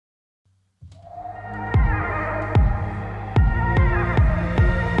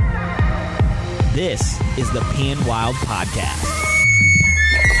This is the Pan Wild Podcast.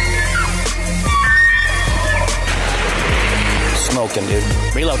 Smoking, dude.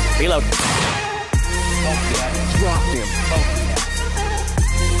 Reload. Drop him.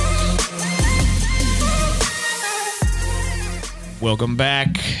 Welcome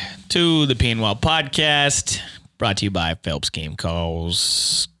back to the Pan Wild Podcast, brought to you by Phelps Game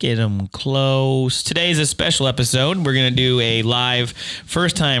Calls. Get them close. Today's a special episode. We're going to do a live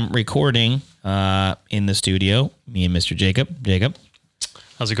first-time recording in the studio. Me and Mr. Jacob. Jacob.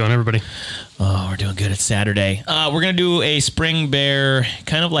 How's it going, everybody? Oh, we're doing good. It's Saturday. We're going to do a Spring Bear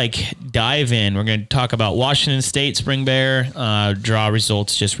kind of like dive in. We're going to talk about Washington State Spring Bear. Draw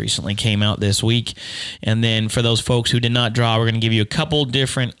results just recently came out this week. And then for those folks who did not draw, we're going to give you a couple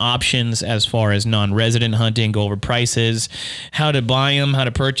different options as far as non-resident hunting, go over prices, how to buy them, how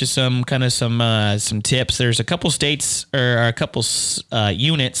to purchase them, kind of some tips. There's a couple states or a couple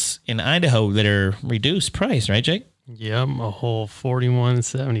units in Idaho that are reduced price, right, Jake? Yep, a whole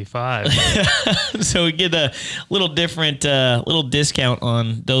 $41.75. So we get a little different, little discount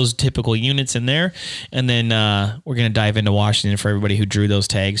on those typical units in there. And then we're going to dive into Washington for everybody who drew those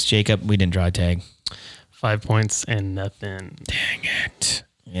tags. Jacob, we didn't draw a tag. 5 points and nothing. Dang it.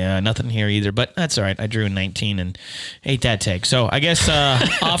 Yeah, nothing here either, but that's all right. I drew a 19 and ate that tag. So I guess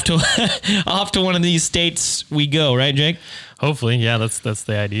off to one of these states we go, right, Jake? Hopefully, yeah, that's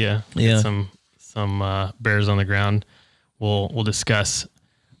the idea. Yeah. Get some bears on the ground. We'll discuss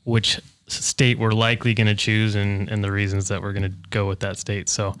which state we're likely going to choose and the reasons that we're going to go with that state.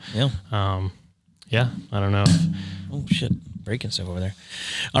 So, yeah, I don't know. Oh shit, breaking stuff over there.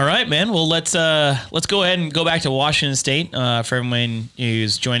 All right, man. Well, let's go ahead and go back to Washington State. For everyone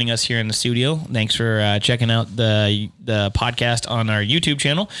who's joining us here in the studio, thanks for checking out the podcast on our YouTube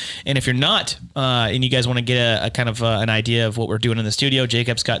channel. And if you're not, and you guys want to get a kind of an idea of what we're doing in the studio,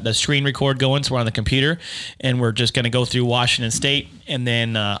 Jacob's got the screen record going, so we're on the computer, and we're just going to go through Washington State and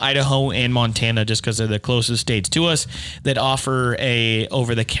then Idaho and Montana, just because they're the closest states to us that offer a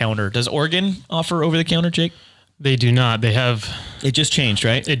over-the-counter. Does Oregon offer over-the-counter, Jake? They do not. They have... It just changed,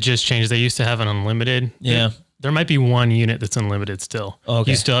 right? It just changed. They used to have an unlimited. Yeah. There might be one unit that's unlimited still.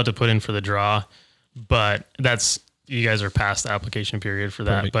 Okay. You still have to put in for the draw, but you guys are past the application period for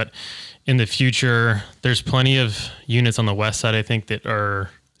that. Perfect. But in the future, there's plenty of units on the west side, I think, that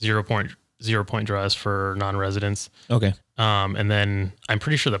are 0 point draws for non-residents. Okay. And then I'm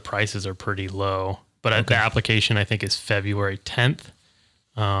pretty sure the prices are pretty low, but the application, I think, is February 10th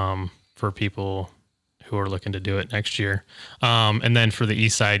for people who are looking to do it next year. And then for the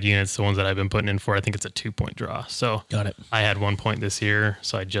east side units, the ones that I've been putting in for, I think it's a 2 point draw. So got it. I had 1 point this year,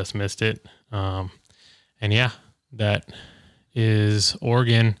 so I just missed it. And yeah, that is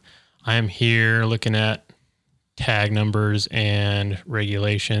Oregon. I am here looking at tag numbers and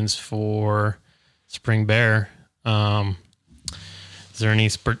regulations for Spring Bear. Is there any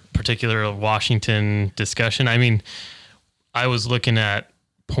particular Washington discussion? I mean, I was looking at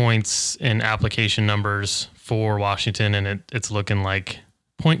points and application numbers for Washington, and it's looking like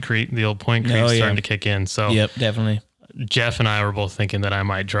point creep, the old point creep, starting to kick in. So yep, definitely. Jeff and I were both thinking that I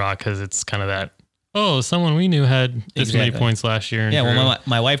might draw because it's kind of that, someone we knew had this many points last year. Yeah, well,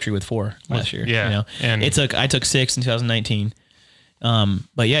 my wife drew with 4 last year. Yeah, you know? and I took 6 in 2019.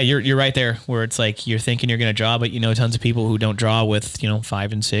 But yeah, you're right there where it's like you're thinking you're going to draw, but you know tons of people who don't draw with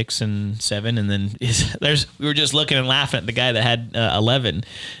 5 and 6 and 7, and then we were just looking and laughing at the guy that had 11.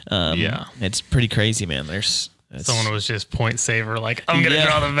 Yeah, it's pretty crazy, man. Someone was just point saver, like I'm going to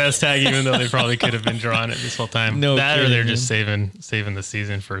draw the best tag, even though they probably could have been drawing it this whole time. Or they're just saving the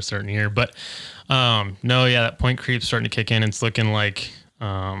season for a certain year. But that point creep's starting to kick in. It's looking like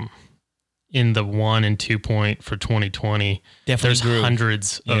in the 1 and 2 point for 2020, there's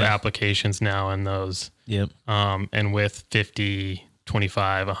hundreds of applications now in those. Yep. And with 50,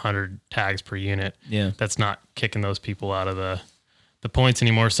 25, 100 tags per unit, that's not kicking those people out of the points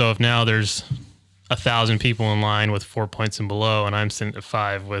anymore. So if now there's 1,000 people in line with 4 points and below, and I'm sitting at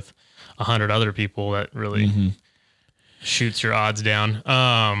 5 with 100 other people, that really shoots your odds down.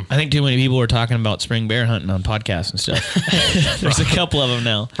 I think too many people are talking about spring bear hunting on podcasts and stuff. There's a couple of them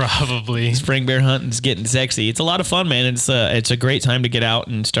now. Probably. Spring bear hunting's getting sexy. It's a lot of fun, man. It's a great time to get out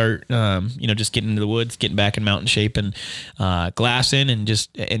and start, just getting into the woods, getting back in mountain shape and glassing and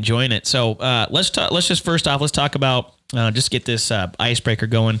just enjoying it. So let's talk about just get this icebreaker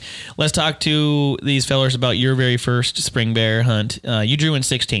going. Let's talk to these fellers about your very first spring bear hunt. You drew in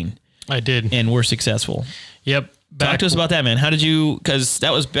 16. I did. And were successful. Yep. Talk to us about that, man. How did you, because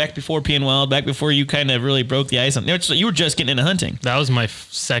that was back before Pan Wild, back before you kind of really broke the ice on. You were just getting into hunting. That was my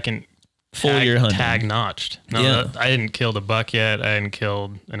second full year hunting. Tag notched. No, I hadn't killed a buck yet. I hadn't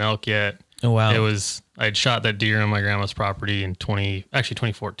killed an elk yet. Oh, wow. I'd shot that deer on my grandma's property in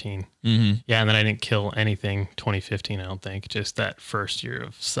 2014. Mm-hmm. Yeah. And then I didn't kill anything 2015, I don't think, just that first year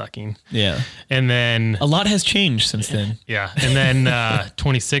of sucking. Yeah. And then a lot has changed since then. Yeah. And then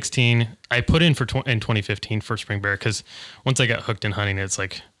 2016, I put in in 2015 for spring bear. Cause once I got hooked in hunting, it's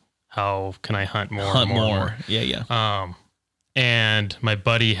like, how can I hunt more? Yeah. Yeah. And my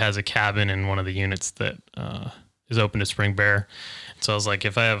buddy has a cabin in one of the units that is open to spring bear. So I was like,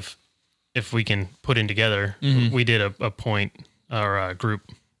 if we can put in together, we did a point or a group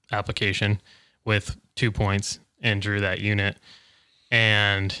application with 2 points and drew that unit.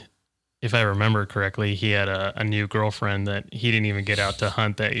 And if I remember correctly, he had a new girlfriend that he didn't even get out to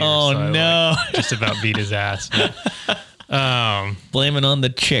hunt that year. Oh, so no. I just about beat his ass. Blame it on the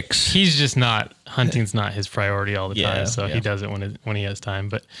chicks. He's just hunting's not his priority all the time. So he does it when he has time.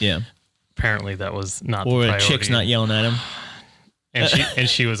 But apparently that was not the priority. Or a chick's not yelling at him. And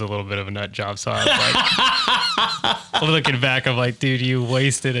she was a little bit of a nut job. So I was like, looking back, I'm like, dude, you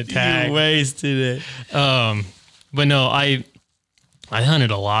wasted a tag. You wasted it. But no, I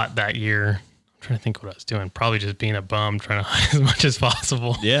hunted a lot that year. I'm trying to think what I was doing. Probably just being a bum, trying to hunt as much as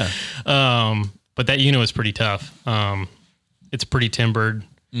possible. Yeah. But that unit was pretty tough. It's pretty timbered.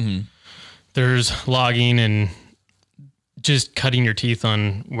 Mm-hmm. There's logging and just cutting your teeth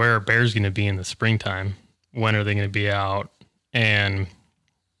on where a bear's going to be in the springtime. When are they going to be out? And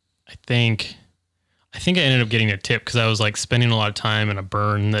I think I ended up getting a tip because I was like spending a lot of time in a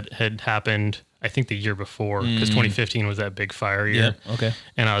burn that had happened, I think the year before, because 2015 was that big fire year. Yeah. Okay.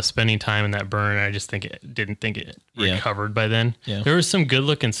 And I was spending time in that burn, and I just didn't think it recovered by then. Yeah. There was some good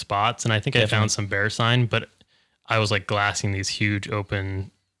looking spots, and I think I found some bear sign, but I was like glassing these huge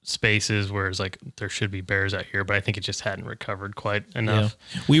open spaces where it's like there should be bears out here, but I think it just hadn't recovered quite enough.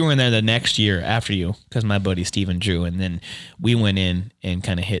 Yeah. We were in there the next year after you because my buddy Steven drew, and then we went in and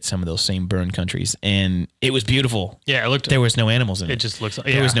kind of hit some of those same burn countries, and it was beautiful. Yeah, there was no animals in it. It just looks like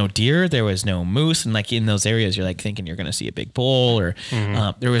there was no deer, there was no moose, and like in those areas you're like thinking you're going to see a big bull or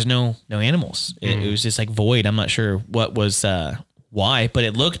there was no animals. It was just like void. I'm not sure what was why, but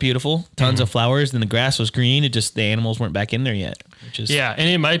it looked beautiful. Tons of flowers, and the grass was green. It just the animals weren't back in there yet. Which is and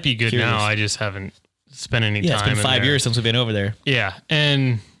it might be good now. I just haven't spent any time. It's been 5 years since we've been over there. Yeah,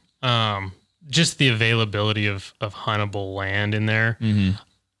 and just the availability of huntable land in there. Mm-hmm.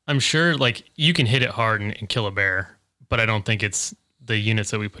 I'm sure like you can hit it hard and kill a bear, but I don't think it's the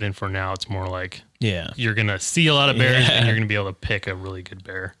units that we put in for now. It's more like you're gonna see a lot of bears and you're gonna be able to pick a really good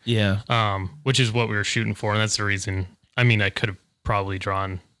bear. Yeah, which is what we were shooting for, and that's the reason. I mean, I could have probably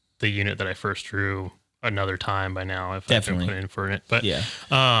drawn the unit that I first drew another time by now if I could put in for it. But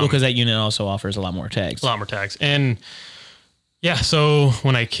because that unit also offers a lot more tags. And so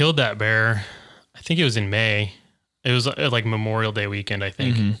when I killed that bear, I think it was in May. It was like Memorial Day weekend, I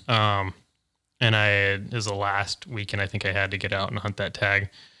think. Mm-hmm. And it was the last weekend I think I had to get out and hunt that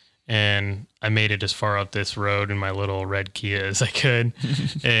tag. And I made it as far up this road in my little red Kia as I could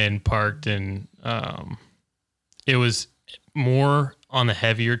and parked. And it was more on the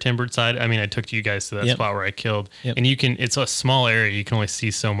heavier timbered side. I mean, I took you guys to that spot where I killed, and it's a small area. You can only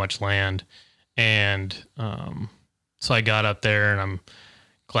see so much land. And so I got up there and I'm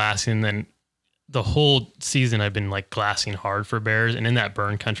glassing. Then the whole season I've been like glassing hard for bears. And in that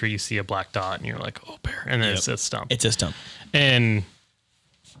burn country, you see a black dot and you're like, oh, bear. And then it's a stump. It's a stump. And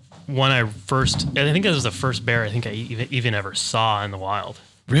when I think it was the first bear I think I even ever saw in the wild.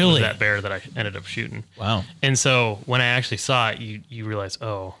 Really? That bear that I ended up shooting. Wow. And so when I actually saw it, you realize,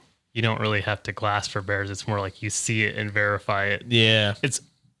 oh, you don't really have to glass for bears. It's more like you see it and verify it. Yeah. I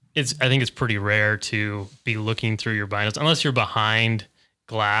think it's pretty rare to be looking through your binos unless you're behind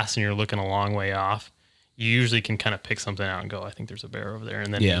glass and you're looking a long way off. You usually can kind of pick something out and go, I think there's a bear over there.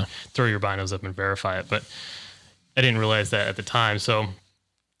 And then you throw your binos up and verify it. But I didn't realize that at the time. So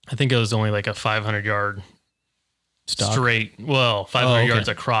I think it was only like a 500-yard stock? 500 yards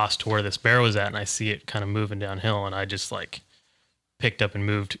across to where this bear was at, and I see it kind of moving downhill, and I just like picked up and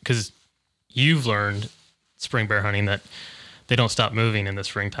moved because you've learned spring bear hunting that they don't stop moving in the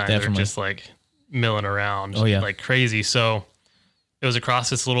springtime. Definitely. They're just like milling around like crazy. So it was across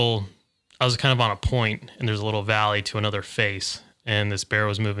this little, I was kind of on a point, and there's a little valley to another face, and this bear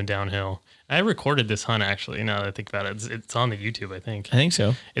was moving downhill. I recorded this hunt actually. Now that I think about it, it's on the YouTube. I think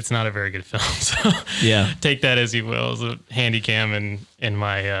so. It's not a very good film, so take that as you will, as a handy cam and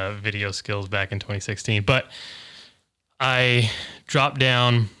my video skills back in 2016. But I dropped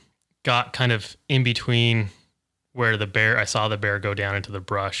down, got kind of in between where I saw the bear go down into the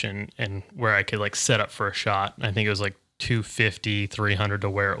brush and where I could like set up for a shot. I think it was like 250, 300 to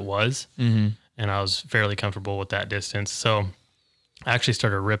where it was, and I was fairly comfortable with that distance. So I actually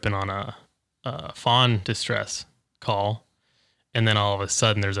started ripping on a fawn distress call. And then all of a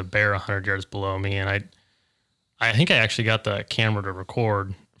sudden there's a bear 100 yards below me. And I think I actually got the camera to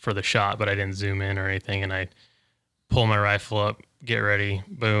record for the shot, but I didn't zoom in or anything. And I pull my rifle up, get ready,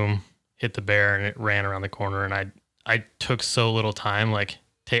 boom, hit the bear, and it ran around the corner. And I took so little time. Like,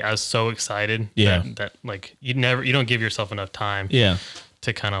 I was so excited that like you don't give yourself enough time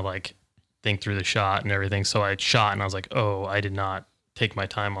to kind of like think through the shot and everything. So I shot and I was like, oh, I did not take my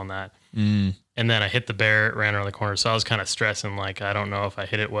time on that. And then I hit the bear, it ran around the corner. So I was kind of stressing, like, I don't know if I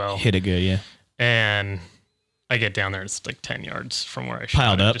hit it well. Hit it good, yeah. And I get down there, it's like 10 yards from where I shot.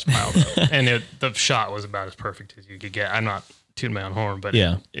 Piled up. Just piled up. And the shot was about as perfect as you could get. I'm not tooting my own horn, but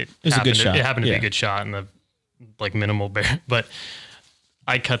it was a good shot. It happened to be a good shot in the like minimal bear. But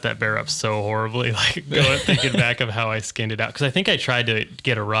I cut that bear up so horribly, like thinking back of how I skinned it out. Because I think I tried to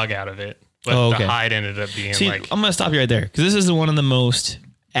get a rug out of it, but the hide ended up being like... I'm going to stop you right there, because this is one of the most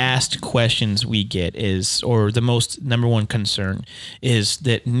asked questions we get or the most number one concern is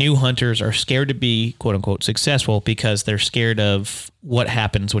that new hunters are scared to be quote unquote successful because they're scared of what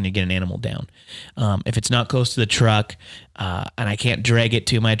happens when you get an animal down. If it's not close to the truck and I can't drag it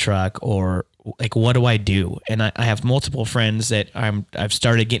to my truck, or like, what do I do? And I have multiple friends that I've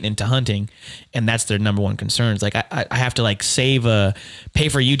started getting into hunting, and that's their number one concern. It's like, I have to like pay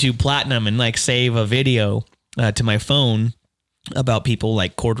for YouTube Platinum and like save a video to my phone about people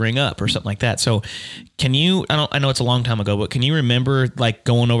like quartering up or something like that. So can you, I know it's a long time ago, but can you remember like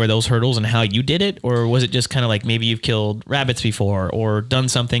going over those hurdles and how you did it? Or was it just kind of like maybe you've killed rabbits before or done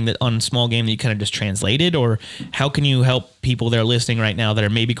something that on small game that you kind of just translated? Or how can you help people that are listening right now that are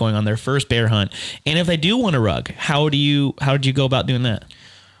maybe going on their first bear hunt? And if they do want a rug, how did you go about doing that?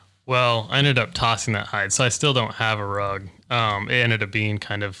 Well, I ended up tossing that hide, so I still don't have a rug. It ended up being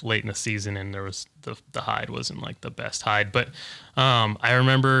kind of late in the season, and there was the hide wasn't like the best hide. But I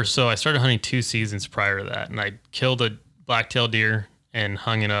remember, so I started hunting 2 seasons prior to that, and I killed a black-tailed deer and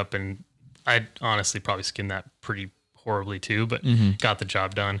hung it up, and I honestly probably skinned that pretty horribly too, but got the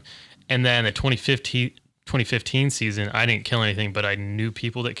job done. And then the 2015 season, I didn't kill anything, but I knew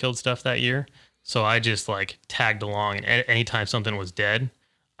people that killed stuff that year, so I just like tagged along, and anytime something was dead,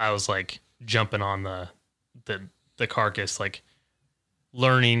 I was like jumping on the carcass, like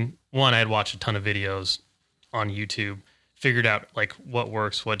learning. One, I had watched a ton of videos on YouTube, figured out like what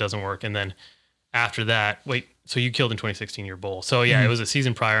works, what doesn't work. And then after that, so you killed in 2016 your bull. So yeah, it was a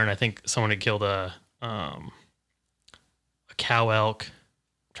season prior. And I think someone had killed a cow elk.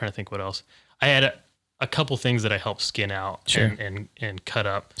 I'm trying to think what else. I had a couple things that I helped skin out and cut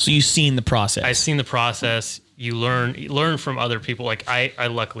up. So you've seen the process. I've seen the process. You learn from other people. Like I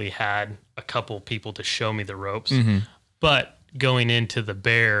luckily had a couple people to show me the ropes, but going into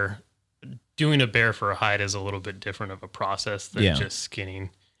doing a bear for a hide is a little bit different of a process than just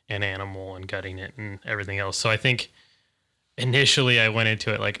skinning an animal and gutting it and everything else. So I think initially I went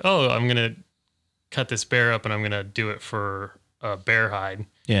into it like, oh, I'm going to cut this bear up and I'm going to do it for a bear hide.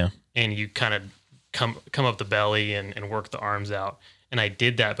 Yeah. And you kind of come up the belly and work the arms out. And I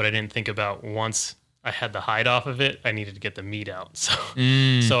did that, but I didn't think about once I had the hide off of it, I needed to get the meat out.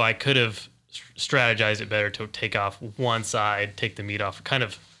 So I could have strategized it better to take off one side, take the meat off, kind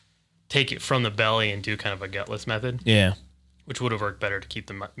of take it from the belly and do kind of a gutless method. Yeah. Which would have worked better to keep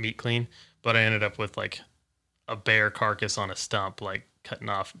the meat clean. But I ended up with like a bear carcass on a stump, like cutting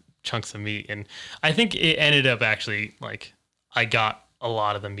off chunks of meat. And I think it ended up actually like I got a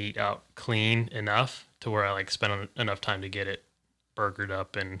lot of the meat out clean enough to where I like spent enough time to get it burgered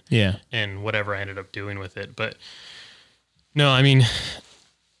up and whatever I ended up doing with it. But no, I mean,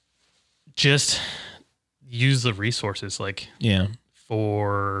 just use the resources like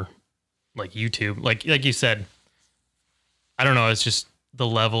for like YouTube, like you said. I don't know, it's just the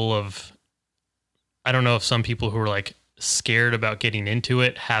level of, I don't know if some people who are like scared about getting into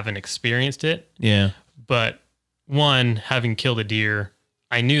it haven't experienced it. Yeah. But one, having killed a deer,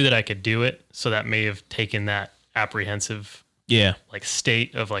 I knew that I could do it, so that may have taken that apprehensive like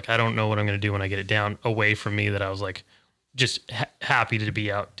state of like, I don't know what I'm going to do when I get it down away from me, that I was like just happy to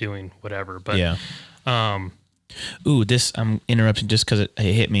be out doing whatever. But I'm interrupting just because it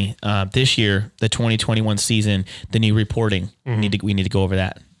hit me. This year, the 2021 season, the new reporting, we need to go over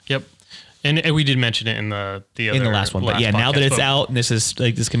that. Yep. And we did mention it in the last one, but yeah, now that it's out and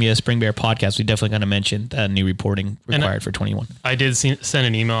this can be a Spring Bear podcast, we definitely going to mention the new reporting required for 21. I did send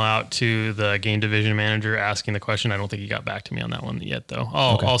an email out to the game division manager asking the question. I don't think he got back to me on that one yet, though.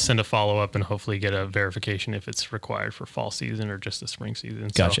 I'll send a follow up and hopefully get a verification if it's required for fall season or just the spring season.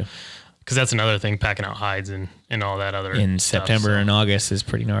 Gotcha. Because that's another thing, packing out hides and all that other in stuff, September and August is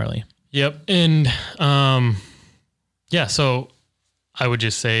pretty gnarly. Yep. And so I would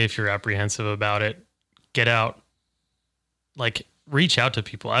just say if you're apprehensive about it, get out, like reach out to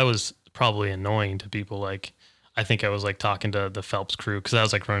people. I was probably annoying to people. Like, I think I was like talking to the Phelps crew because I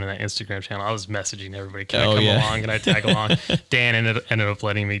was like running that Instagram channel. I was messaging everybody, can I come along? And I tag along. Dan ended up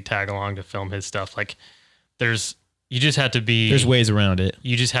letting me tag along to film his stuff. Like you just have to be, there's ways around it.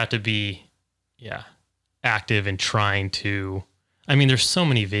 You just have to be, active and trying to, I mean, there's so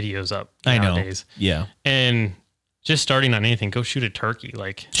many videos up nowadays. I know. Yeah. And just starting on anything, go shoot a turkey.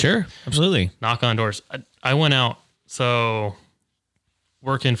 Like, sure. Absolutely. Knock on doors. I went out. So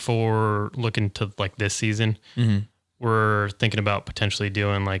looking to like this season, we're thinking about potentially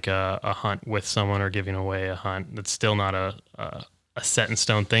doing like a hunt with someone or giving away a hunt. That's still not a set in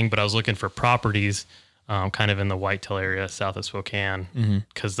stone thing, but I was looking for properties kind of in the whitetail area south of Spokane,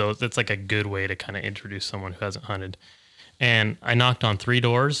 because that's like a good way to kind of introduce someone who hasn't hunted. And I knocked on 3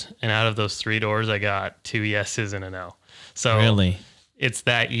 doors, and out of those 3 doors, I got 2 yeses and a no. So really, it's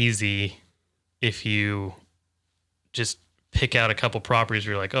that easy if you just pick out a couple properties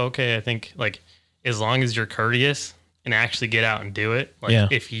where you're like, oh, okay, I think like as long as you're courteous and actually get out and do it.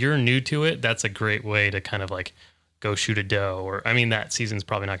 Like if you're new to it, that's a great way to kind of like go shoot a doe. Or, I mean, that season's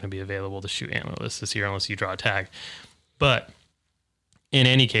probably not going to be available to shoot antlerless this year unless you draw a tag. But in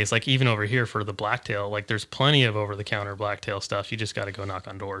any case, like even over here for the blacktail, like there's plenty of over-the-counter blacktail stuff. You just got to go knock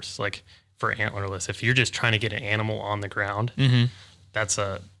on doors. Like for antlerless, if you're just trying to get an animal on the ground, that's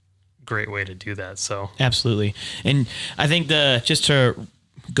a great way to do that. So absolutely. And I think just to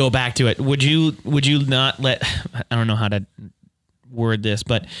go back to it, would you not let, I don't know how to word this,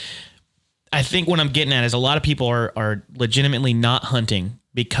 but I think what I'm getting at is a lot of people are legitimately not hunting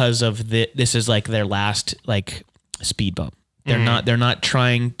because of this is like their last like speed bump. They're not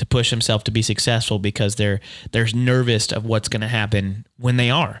trying to push themselves to be successful because they're nervous of what's going to happen when they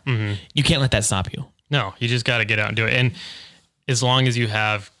are. You can't let that stop you. No, you just got to get out and do it. And as long as you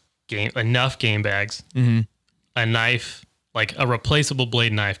have enough game bags, a knife, like a replaceable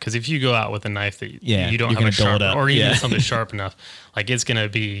blade knife, because if you go out with a knife that you don't have a sharp, or even something sharp enough, like it's going to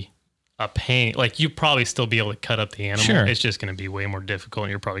be a pain. Like you probably still be able to cut up the animal. Sure. It's just going to be way more difficult, and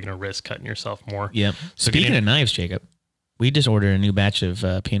you're probably going to risk cutting yourself more. Yep. So speaking of knives, Jacob, we just ordered a new batch of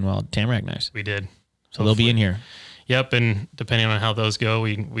P&W Wild Tamarack knives. We did. So they'll be in here. Yep, and depending on how those go,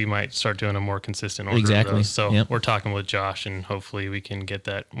 we might start doing a more consistent order of those. So we're talking with Josh, and hopefully we can get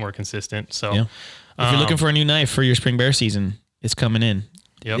that more consistent. So if you're looking for a new knife for your spring bear season, it's coming in.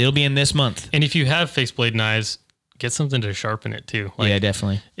 Yep. It'll be in this month. And if you have fixed blade knives, get something to sharpen it too. Like, yeah,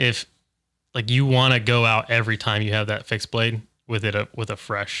 definitely. If like you want to go out every time you have that fixed blade with a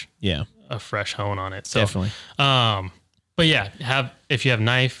fresh hone on it. So definitely. But yeah, if you have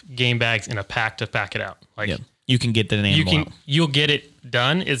knife, game bags, and a pack to pack it out, like you can get the animal out. You'll get it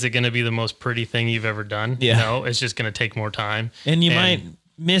done. Is it going to be the most pretty thing you've ever done? Yeah. No, it's just going to take more time. And you might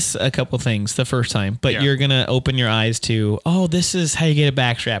miss a couple things the first time, but you're going to open your eyes to, oh, this is how you get a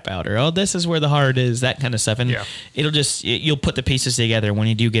back strap out, or, oh, this is where the heart is, that kind of stuff. And you'll put the pieces together when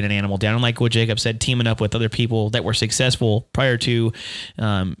you do get an animal down. And like what Jacob said, teaming up with other people that were successful prior to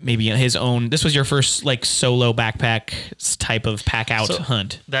maybe his own, this was your first like solo backpack type of pack out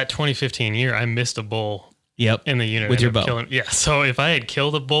hunt. That 2015 year, I missed a bull. Yep. In the unit with your bow. So if I had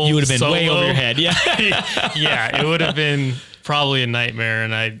killed a bull, you would have been way over your head. Yeah. It would have been probably a nightmare.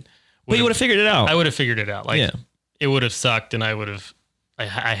 And but you would have figured it out. I would have figured it out. Like it would have sucked. And I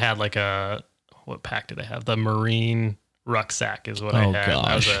had like what pack did I have? The Marine rucksack is what I had. Gosh.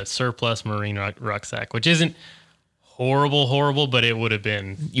 I was a surplus Marine rucksack, which isn't horrible, but it would have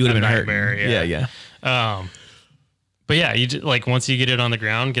been you would have been nightmare. Hurt. Yeah. But yeah, you just, like once you get it on the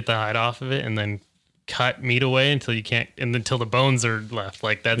ground, get the hide off of it, and then cut meat away until you can't, and until the bones are left.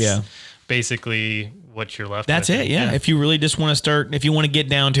 Like that's basically what you're left with. That's it. Yeah. If you really just want to start, if you want to get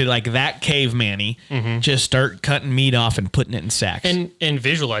down to like that caveman-y, just start cutting meat off and putting it in sacks. And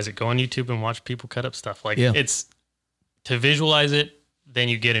visualize it. Go on YouTube and watch people cut up stuff. Like it's to visualize it, then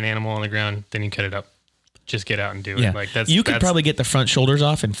you get an animal on the ground, then you cut it up. Just get out and do it. Like you could probably get the front shoulders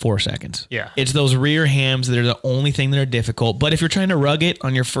off in 4 seconds. Yeah. It's those rear hams that are the only thing that are difficult. But if you're trying to rug it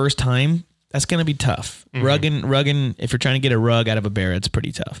on your first time, that's going to be tough. Rugging, if you're trying to get a rug out of a bear, it's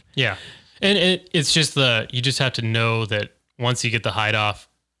pretty tough. Yeah. And it's just you just have to know that once you get the hide off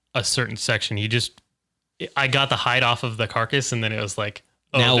a certain section, I got the hide off of the carcass, and then it was like,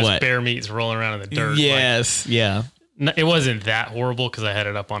 oh, now this what? Bear meat's rolling around in the dirt. Yes. Like, it wasn't that horrible because I had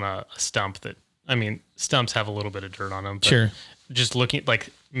it up on a stump that I mean, stumps have a little bit of dirt on them. But Sure. Just looking like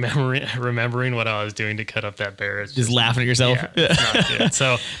remembering what I was doing to cut up that bear is Just laughing at yourself. Yeah, it's not good.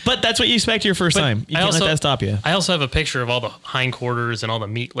 So, but that's what you expect your first time. You can't let that stop you. I also have a picture of all the hindquarters and all the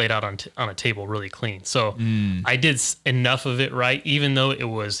meat laid out on a table really clean. So I did enough of it right, even though it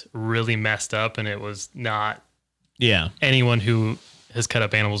was really messed up and it was not. Yeah. Anyone who has cut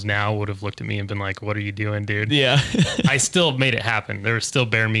up animals now would have looked at me and been like, "What are you doing, dude?" Yeah. I still made it happen. There was still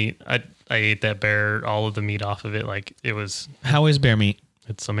bear meat. I ate that bear, all of the meat off of it. Like it was. How is bear meat?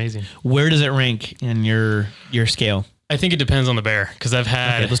 It's amazing. Where does it rank in your scale? I think it depends on the bear because I've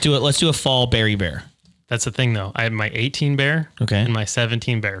had. Okay, let's do a fall berry bear. That's the thing though. I had my 18 bear. Okay. And my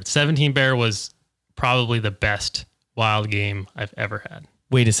 17 bear. 17 bear was probably the best wild game I've ever had.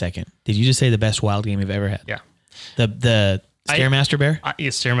 Wait a second. Did you just say the best wild game you've ever had? Yeah. The Stairmaster bear?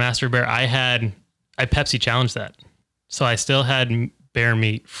 Stairmaster bear. I Pepsi challenged that. So I still had bear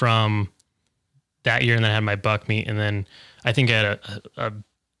meat from that year, and then I had my buck meat, and then I think I had a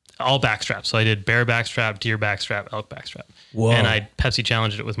all backstrap. So I did bear backstrap, deer backstrap, elk backstrap. Whoa. And I Pepsi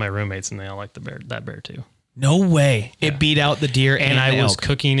challenged it with my roommates, and they all liked that bear too. No way. Yeah. It beat out the deer and I the was elk.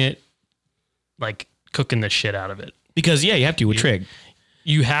 cooking it, like cooking the shit out of it. Because you have to with Trig.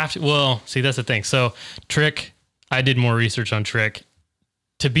 You have to. Well, see, that's the thing. So Trick, I did more research on Trick.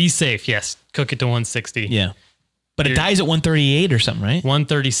 To be safe, yes, cook it to 160. Yeah. But it dies at 138 or something, right?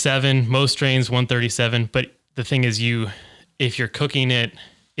 137, most strains 137. But the thing is, if you're cooking it,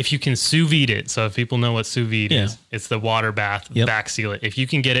 if you can sous vide it, so if people know what sous vide is, it's the water bath, back seal it. If you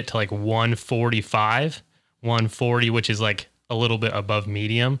can get it to like 145, 140, which is like a little bit above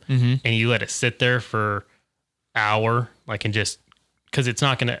medium, and you let it sit there for hour, like, and just, because it's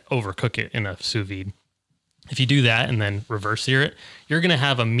not going to overcook it in a sous vide. If you do that and then reverse sear it, you're going to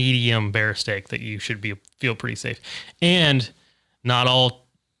have a medium bear steak that you should feel pretty safe. And not all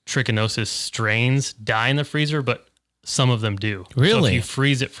trichinosis strains die in the freezer, but some of them do. Really? So if you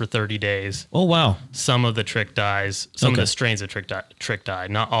freeze it for 30 days, oh wow, some of the trick dies. Some of the strains of trick die.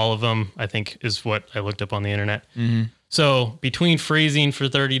 Not all of them, I think, is what I looked up on the internet. So between freezing for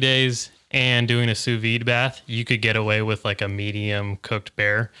 30 days and doing a sous vide bath, you could get away with like a medium cooked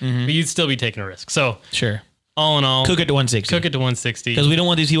bear, but you'd still be taking a risk. So sure. All in all, cook it to 160. Cook it to 160 because we don't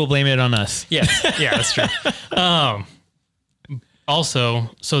want these people blaming it on us. Yeah, that's true. Also,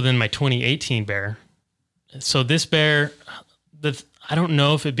 so then my 2018 bear. So this bear, I don't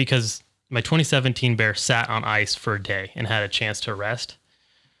know if because my 2017 bear sat on ice for a day and had a chance to rest.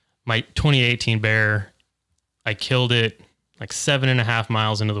 My 2018 bear, I killed it like 7.5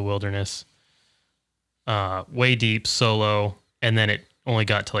 miles into the wilderness, way deep, solo, and then it only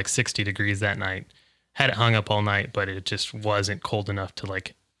got to like 60 degrees that night. Had it hung up all night, but it just wasn't cold enough to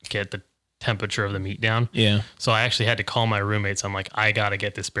like get the temperature of the meat down. Yeah. So I actually had to call my roommates. I'm like, I got to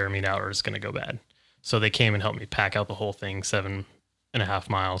get this bear meat out or it's going to go bad. So they came and helped me pack out the whole thing, 7.5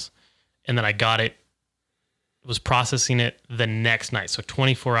 miles. And then I got it, was processing it the next night. So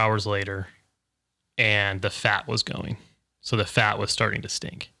 24 hours later, and the fat was going. So the fat was starting to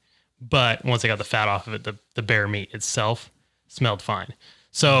stink. But once I got the fat off of it, the bear meat itself smelled fine.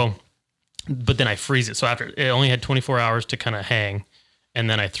 So, but then I freeze it. So after it only had 24 hours to kind of hang, and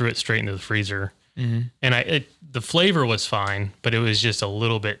then I threw it straight into the freezer. And the flavor was fine, but it was just a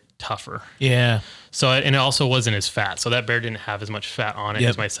little bit tougher. Yeah. So, and it also wasn't as fat. So that bear didn't have as much fat on it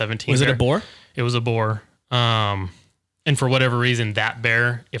as my 17 Was bear. it a boar? It was a boar. And for whatever reason, that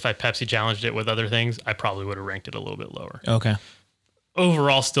bear, if I Pepsi challenged it with other things, I probably would have ranked it a little bit lower. Okay.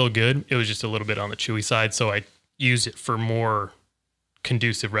 Overall, still good. It was just a little bit on the chewy side. So I used it for more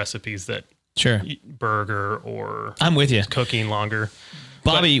conducive recipes that burger or I'm with you. Cooking longer.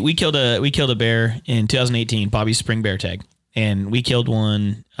 Bobby, we killed a bear in 2018, Bobby's spring bear tag. And we killed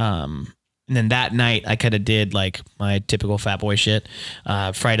one. And then that night I kind of did like my typical fat boy shit,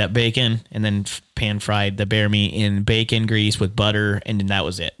 fried up bacon and then pan fried the bear meat in bacon grease with butter. And then that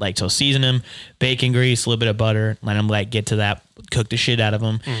was it. Like, so season them, bacon grease, a little bit of butter, let them like get to that, cook the shit out of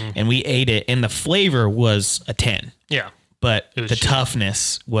them. And we ate it and the flavor was a 10. Yeah. But the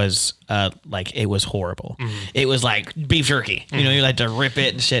toughness was like, it was horrible. It was like beef jerky. You know, you like to rip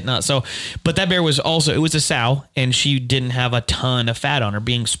it and shit. Not so. But that bear was also, it was a sow and she didn't have a ton of fat on her.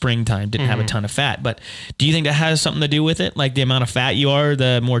 Being springtime, didn't have a ton of fat. But do you think that has something to do with it? Like the amount of fat you are,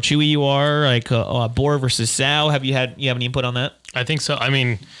 the more chewy you are, like a boar versus sow? You have any input on that? I think so. I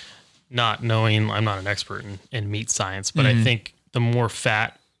mean, not knowing, I'm not an expert in meat science, but I think the more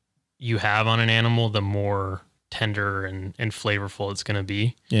fat you have on an animal, the more tender and flavorful it's going to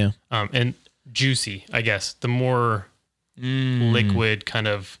be. Yeah. And juicy, I guess. The more liquid kind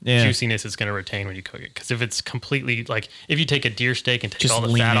of juiciness it's going to retain when you cook it. Because if it's completely like, if you take a deer steak and take Just all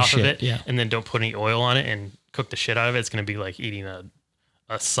the fat off of it yeah. and then don't put any oil on it and cook the shit out of it, it's going to be like eating a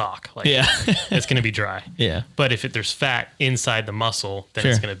sock. Like, it's going to be dry. Yeah. But if there's fat inside the muscle, then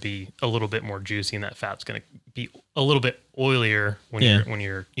it's going to be a little bit more juicy, and that fat's going to be a little bit oilier when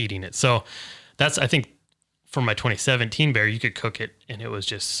you're eating it. So that's, I think, for my 2017 bear, you could cook it and it was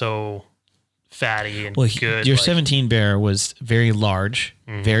just so fatty and good. Your 17 bear was very large,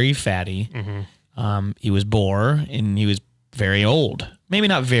 very fatty. He was boar and he was very old. Maybe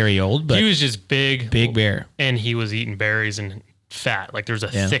not very old, but he was just big bear. And he was eating berries and fat. Like there's a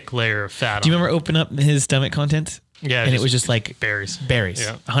thick layer of fat. Do you remember open up his stomach contents? Yeah. And it was just like berries.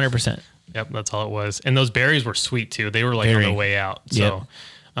 Yeah. 100%. Yep. That's all it was. And those berries were sweet too. They were like on the way out. So,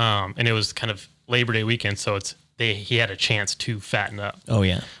 and it was kind of Labor Day weekend. So he had a chance to fatten up. Oh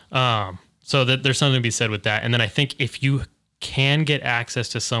yeah. So there's something to be said with that. And then I think if you can get access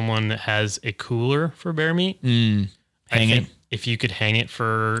to someone that has a cooler for bear meat, if you could hang it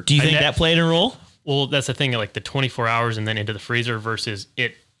for, do you think that played a role? Well, that's the thing, like the 24 hours and then into the freezer versus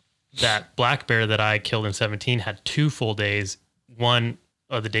that black bear that I killed in 17 had 2 full days. One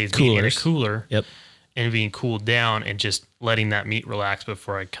of the days being in a cooler and being cooled down and just letting that meat relax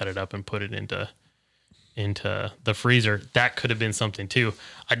before I cut it up and put it into the freezer. That could have been something too.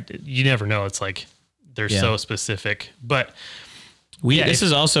 You never know. It's like, they're so specific, but this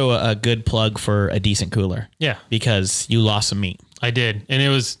is also a good plug for a decent cooler. Yeah. Because you lost some meat. I did. And it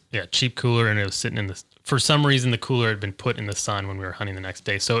was cheap cooler, and it was sitting in the, for some reason the cooler had been put in the sun when we were hunting the next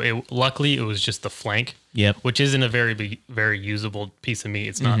day. So luckily it was just the flank, which isn't a very usable piece of meat.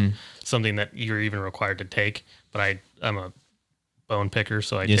 It's not something that you're even required to take, but I'm a bone picker,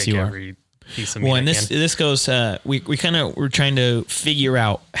 so I take every piece of meat. Well, and this goes, we kind of were trying to figure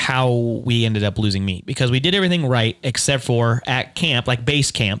out how we ended up losing meat, because we did everything right except for at camp, like base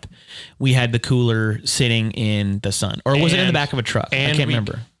camp, we had the cooler sitting in the sun, or was it in the back of a truck? I can't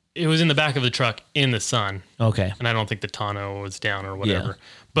remember. It was in the back of the truck in the sun. Okay. And I don't think the tonneau was down or whatever.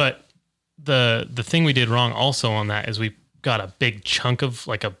 But the thing we did wrong also on that is we got a big chunk of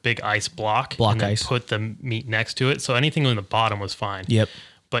like a big ice block and then put the meat next to it. So anything on the bottom was fine. Yep.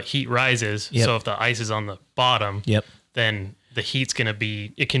 But heat rises. Yep. So if the ice is on the bottom, then the heat's going to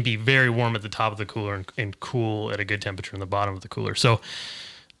be, it can be very warm at the top of the cooler and cool at a good temperature in the bottom of the cooler. So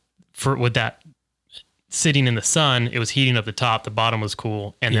with that sitting in the sun, it was heating up the top, the bottom was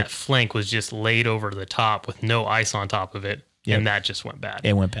cool, and that flank was just laid over the top with no ice on top of it. And that just went bad.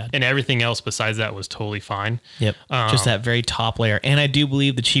 It went bad. And everything else besides that was totally fine. Yep. Just that very top layer. And I do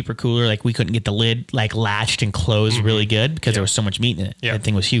believe the cheaper cooler, like we couldn't get the lid like latched and closed really good because there was so much meat in it. Yeah. That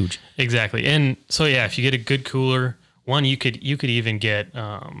thing was huge. Exactly. And so, if you get a good cooler, you could even get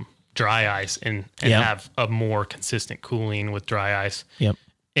dry ice and have a more consistent cooling with dry ice. Yep.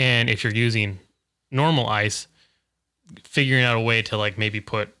 And if you're using normal ice, figuring out a way to like maybe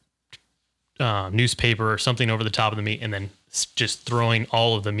put newspaper or something over the top of the meat and then just throwing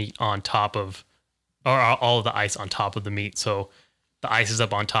all of the meat on top of, or all of the ice on top of the meat. So the ice is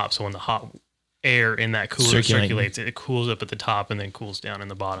up on top. So when the hot air in that cooler circulates, it cools up at the top and then cools down in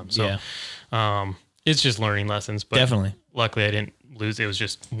the bottom. So it's just learning lessons, but definitely luckily I didn't lose. It was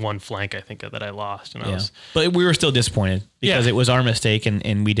just one flank, I think, that I lost. And but we were still disappointed because it was our mistake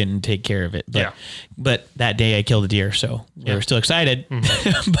and we didn't take care of it. But, but that day I killed a deer. So we were still excited,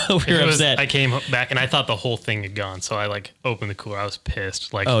 but we were upset. I came back and I thought the whole thing had gone. So I like opened the cooler. I was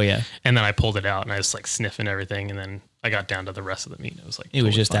pissed. Like, oh yeah. And then I pulled it out and I was like sniffing everything. And then I got down to the rest of the meat. And it was like, it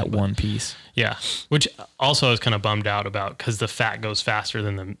was just that one piece. Yeah. Which also I was kind of bummed out about because the fat goes faster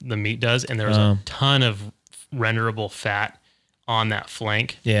than the meat does. And there was a ton of renderable fat on that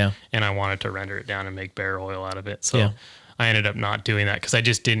flank. Yeah. And I wanted to render it down and make bear oil out of it. So I ended up not doing that because I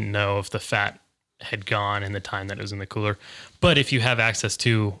just didn't know if the fat had gone in the time that it was in the cooler. But if you have access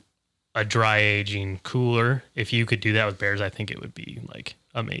to a dry aging cooler, if you could do that with bears, I think it would be like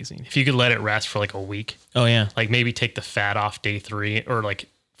amazing. If you could let it rest for like a week. Oh yeah. Like maybe take the fat off day 3 or like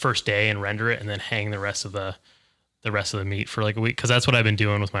first day and render it and then hang the rest of the meat for like a week. Cause that's what I've been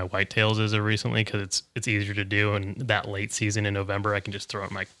doing with my whitetails as of recently. Cause it's easier to do. And that late season in November, I can just throw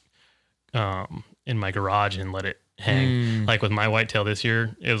it in my garage and let it hang. Like with my whitetail this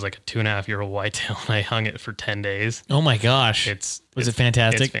year, it was like a 2.5-year-old whitetail and I hung it for 10 days. Oh my gosh. Was it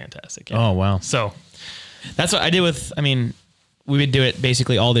fantastic? It's fantastic. Yeah. Oh, wow. So that's what I did with, we would do it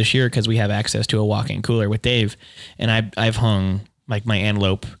basically all this year because we have access to a walk-in cooler with Dave. And I've hung like my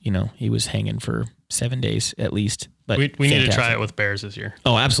antelope, he was hanging for 7 days at least. But we need to try it with bears this year.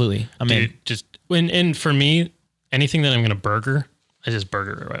 Oh, absolutely. And for me, anything that I'm going to burger, I just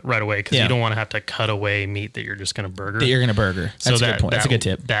burger it right away because you don't want to have to cut away meat that you're just going to burger. That you're going to burger. That's a good point. That's a good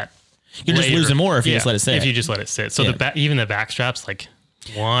tip. You're just losing more if you just let it sit. If you just let it sit. So even the back straps, like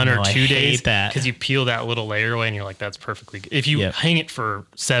 1 or 2 days, because you peel that little layer away and you're like, that's perfectly good. If you hang it for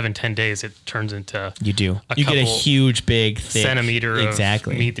 7-10 days, it turns into you get a huge, big, thick centimeter of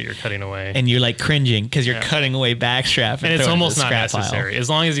meat that you're cutting away, and you're like cringing because you're cutting away back strap, and it's almost not necessary as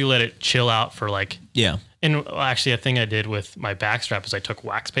long as you let it chill out for like And actually, a thing I did with my back strap is I took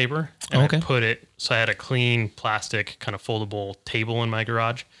wax paper and I put it, so I had a clean plastic kind of foldable table in my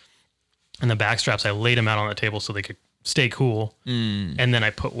garage, and the back straps I laid them out on the table so they could stay cool, and then I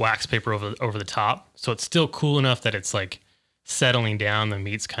put wax paper over the top, so it's still cool enough that it's like settling down. The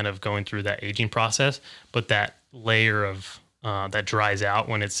meat's kind of going through that aging process, but that layer of that dries out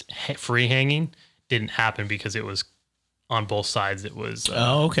when it's free hanging didn't happen because it was on both sides. It was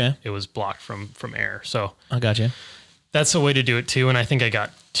it was blocked from air. So I gotcha. That's a way to do it too. And I think I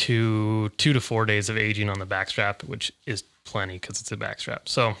got 2 to 4 days of aging on the back strap, which is plenty because it's a back strap.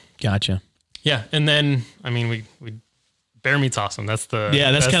 So gotcha. Yeah, and then I mean we bear meat's awesome. That's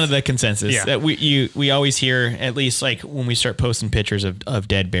that's kind of the consensus that we always hear, at least like when we start posting pictures of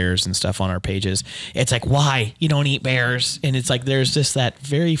dead bears and stuff on our pages. It's like, why you don't eat bears? And it's like there's just that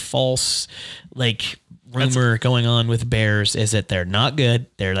very false like rumor going on with bears is that they're not good.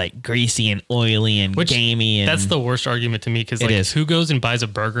 They're like greasy and oily and gamey. And that's the worst argument to me because like who goes and buys a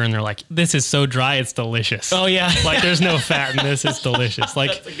burger and they're like, this is so dry, it's delicious. Oh yeah, like there's no fat in this, it's delicious.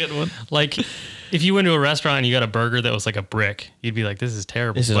 Like that's a good one. Like if you went to a restaurant and you got a burger that was like a brick, you'd be like, this is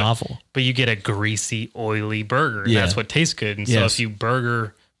terrible. This is awful. But you get a greasy, oily burger. And that's what tastes good. And so if you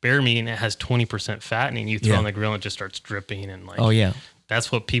burger bear meat and it has 20% fat and you throw it on the grill, it just starts dripping and like, that's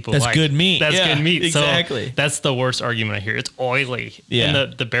what people like. That's good meat. That's good meat. Exactly. So that's the worst argument I hear. It's oily. Yeah.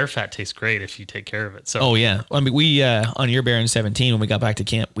 And the bear fat tastes great if you take care of it. So. Oh yeah. I mean, we on your bear in 17 when we got back to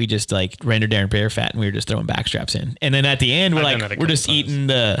camp, we just like rendered our bear fat and we were just throwing back straps in. And then at the end, we're just eating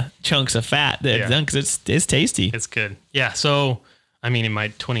the chunks of fat that's done because it's tasty. It's good. Yeah. So I mean, in my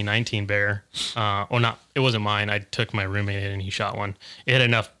 2019 bear, it wasn't mine. I took my roommate in and he shot one. It had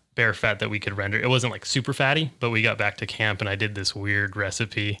enough bear fat that we could render. It wasn't like super fatty, but we got back to camp and I did this weird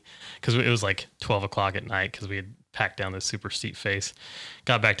recipe because it was like 12 o'clock at night because we had packed down this super steep face.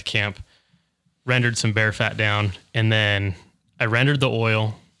 Got back to camp, rendered some bear fat down, and then I rendered the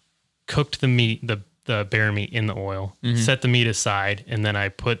oil, cooked the meat, the bear meat in the oil, set the meat aside, and then I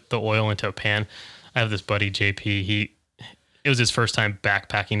put the oil into a pan. I have this buddy, JP, it was his first time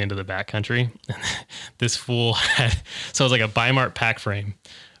backpacking into the backcountry. This fool so it was like a Bi-Mart pack frame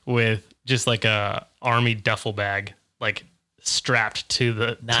with just like a army duffel bag, like strapped to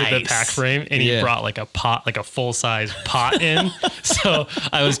the pack frame. And he brought like a pot, like a full size pot in. So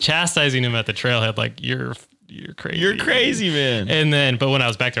I was chastising him at the trailhead. Like you're crazy. You're crazy, man. But when I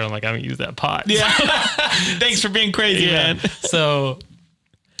was back there, I'm like, I haven't used that pot. Yeah. Thanks for being crazy, man. So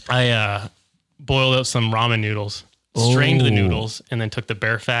I boiled up some ramen noodles, strained the noodles, and then took the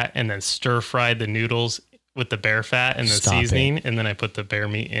bear fat and then stir fried the noodles with the bear fat and the seasoning. And then I put the bear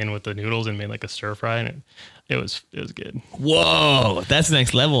meat in with the noodles and made like a stir fry, and it was good. Whoa, that's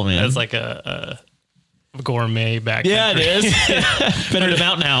next level, man. That's like a gourmet back. Yeah, it is. Better than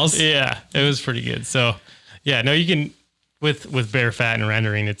Mountain House. Yeah, it was pretty good. So yeah, no, you can with bear fat and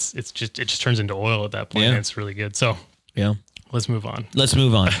rendering, it just turns into oil at that point. And it's really good. So yeah. Let's move on.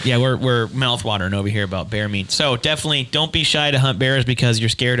 Yeah, we're mouth-watering over here about bear meat. So definitely don't be shy to hunt bears because you're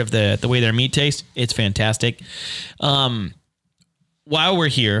scared of the way their meat tastes. It's fantastic. While we're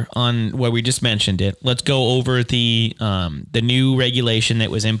here on what we just mentioned let's go over the new regulation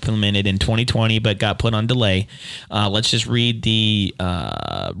that was implemented in 2020 but got put on delay. Let's just read the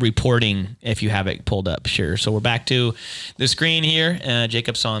reporting if you have it pulled up. Sure. So we're back to the screen here.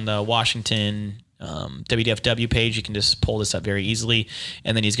 Jacob's on the Washington WDFW page. You can just pull this up very easily,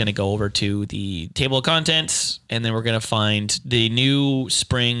 and then he's going to go over to the table of contents, and then we're going to find the new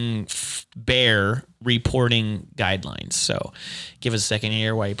spring bear reporting guidelines. So give us a second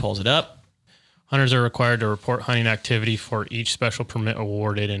here while he pulls it up. Hunters are required to report hunting activity for each special permit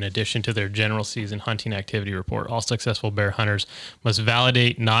awarded in addition to their general season hunting activity report. All successful bear hunters must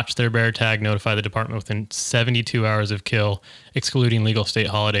validate, notch their bear tag, notify the department within 72 hours of kill, excluding legal state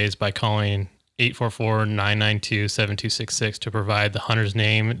holidays, by calling 844-992-7266 to provide the hunter's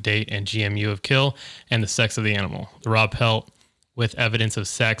name, date, and GMU of kill and the sex of the animal. The raw pelt with evidence of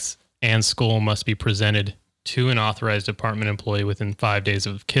sex and skull must be presented to an authorized department employee within 5 days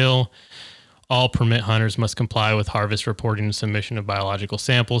of kill. All permit hunters must comply with harvest reporting and submission of biological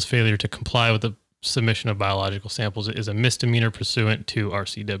samples. Failure to comply with the submission of biological samples is a misdemeanor pursuant to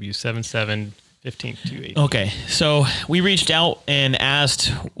RCW 15 to 18. Okay, so we reached out and asked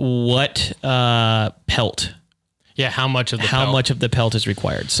what pelt. Yeah, how much of the pelt is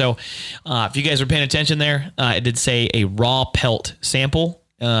required. So if you guys were paying attention there, it did say a raw pelt sample,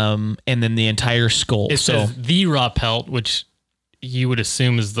 and then the entire skull. It says the raw pelt, which you would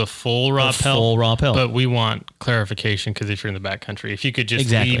assume is the full raw pelt. Full raw pelt. But we want clarification because if you're in the backcountry, if you could just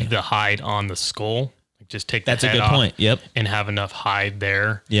leave the hide on the skull, just take the head a good off point. Yep. And have enough hide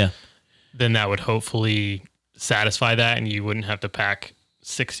there. Yeah. Then that would hopefully satisfy that, and you wouldn't have to pack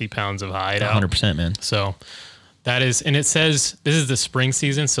 60 pounds of hide out. 100%, man. So that is, and it says this is the spring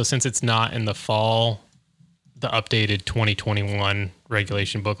season. So since it's not in the fall, the updated 2021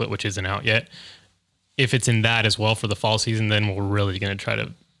 regulation booklet, which isn't out yet, if it's in that as well for the fall season, then we're really going to try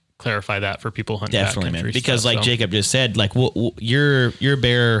to clarify that for people hunting. Definitely, man. Because like Jacob just said, like your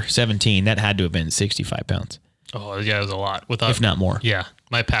bear 17, that had to have been 65 pounds. Oh yeah, it was a lot. If not more. Yeah.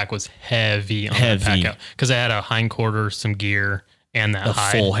 My pack was heavy on that pack out because I had a hind quarter, some gear, and that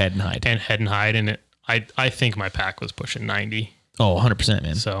hide. Full head and hide. And I think my pack was pushing 90. Oh, 100%,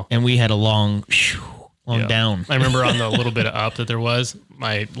 man. So, and we had a long down. I remember on the little bit of up that there was,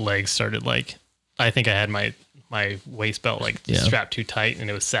 my legs started I think I had my waist belt strapped too tight and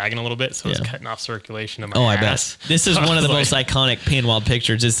it was sagging a little bit, so it was cutting off circulation of my ass. I bet. This is one of the most iconic Pan Wild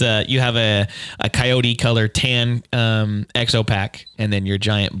pictures. Is you have a coyote color tan exo pack and then your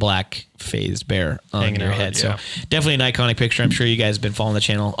giant black phased bear on hanging your head. So definitely an iconic picture. I'm sure you guys have been following the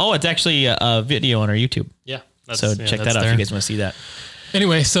channel. Oh, it's actually a video on our YouTube. Yeah. So check that out if you guys want to see that.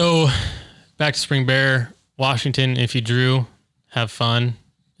 Anyway, so back to spring bear, Washington. If you drew, have fun.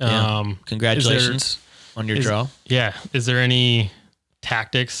 Congratulations on your draw. Yeah. Is there any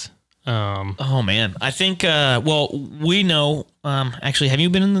tactics? Oh man, I think. We know. Actually, have you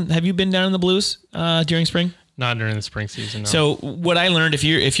been down in the Blues during spring? Not during the spring season. No. So what I learned,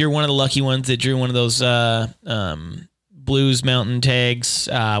 if you're one of the lucky ones that drew one of those Blues mountain tags,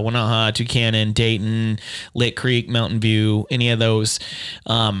 Wanaha, Tucannon, Dayton, Lit Creek, Mountain View, any of those,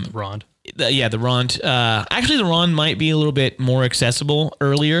 Rond. The Rond. Actually, the Rond might be a little bit more accessible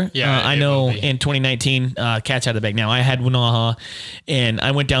earlier. Yeah, I know in 2019, cat's out of the bag now. I had Wanaha, and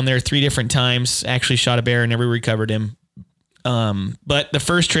I went down there 3 different times. Actually, shot a bear and never recovered him. But the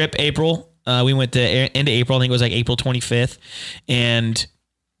first trip, April, we went to into April. I think it was like April 25th, and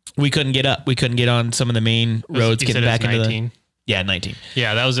we couldn't get up. We couldn't get on some of the main roads getting back into 19? Yeah, 19.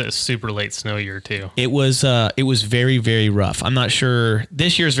 Yeah, that was a super late snow year too. It was very, very rough. I'm not sure.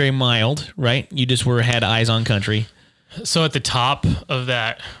 This year's very mild, right? You just had eyes on country. So at the top of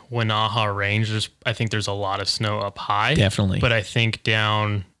that Wanaha range, I think there's a lot of snow up high. Definitely. But I think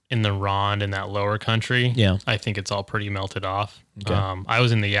down in the Rond in that lower country, yeah, I think it's all pretty melted off. Okay. I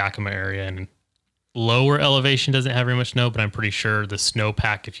was in the Yakima area, and lower elevation doesn't have very much snow, but I'm pretty sure the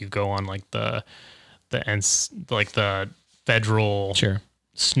snowpack, if you go on the federal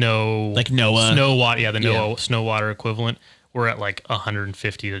snow, like NOAA snow water, NOAA snow water equivalent, we're at like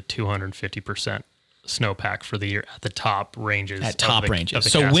 150 to 250% snowpack for the year at the top ranges.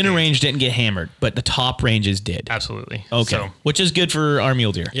 So winter range didn't get hammered, but the top ranges did. Absolutely. Okay. So, which is good for our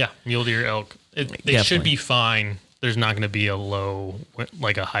mule deer. Yeah, mule deer, elk. They should be fine. There's not going to be a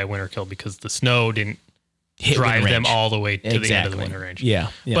high winter kill because the snow didn't drive them all the way to the end of the winter range. Yeah.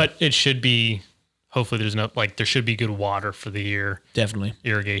 But it should be, hopefully there's there should be good water for the year. Definitely.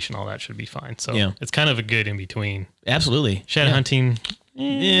 Irrigation, all that should be fine. So it's kind of a good in between. Absolutely. Shed hunting.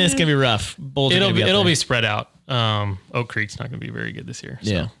 It's going to be Saturday. It'll be spread out. Oak Creek's not going to be very good this year.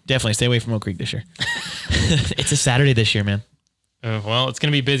 So. Yeah, definitely stay away from Oak Creek this year. It's a Saturday this year, man. Well, it's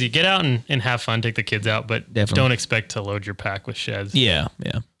going to be busy. Get out and have fun. Take the kids out, but don't expect to load your pack with sheds. Yeah.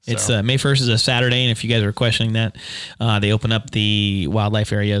 It's May 1st is a Saturday, and if you guys are questioning that, they open up the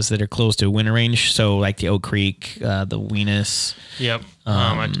wildlife areas that are close to winter range. So like the Oak Creek, the Weenus. Yep.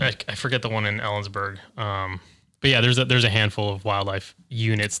 I forget the one in Ellensburg. But yeah, there's a handful of wildlife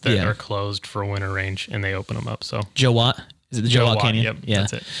units that are closed for winter range, and they open them up. So Joe Watt. Is it the Joe Watt Canyon? Yep, yeah,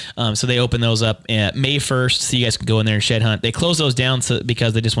 that's it. So they open those up May 1st, so you guys can go in there and shed hunt. They close those down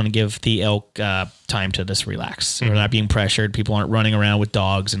because they just want to give the elk time to just relax. So they're not being pressured. People aren't running around with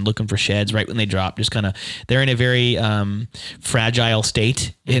dogs and looking for sheds right when they drop. Just kind of, they're in a very fragile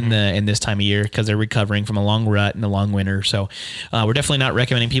state in this time of year because they're recovering from a long rut and a long winter. So we're definitely not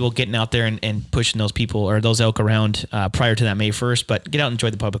recommending people getting out there and pushing those people or those elk around prior to that May 1st, but get out and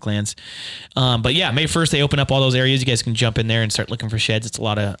enjoy the public lands. But yeah, May 1st, they open up all those areas. You guys can jump in there and start looking for sheds. It's a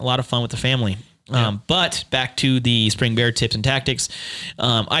lot of fun with the family. But back to the spring bear tips and tactics.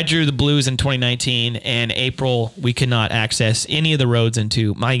 I drew the blues in 2019, and April we could not access any of the roads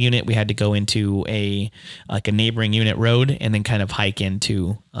into my unit. We had to go into a neighboring unit road and then kind of hike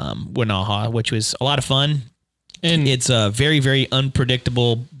into Winaha, which was a lot of fun. And it's a very, very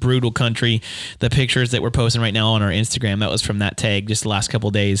unpredictable, brutal country. The pictures that we're posting right now on our Instagram, that was from that tag just the last couple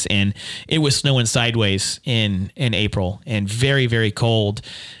of days. And it was snowing sideways in April and very, very cold.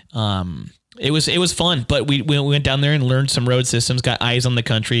 It was fun, but we went down there and learned some road systems, got eyes on the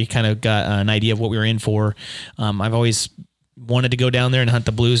country, kind of got an idea of what we were in for. I've always wanted to go down there and hunt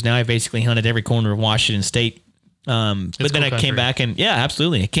the blues. Now I've basically hunted every corner of Washington State. But then I came back and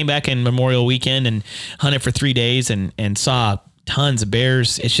absolutely. I came back in Memorial Weekend and hunted for 3 days and saw tons of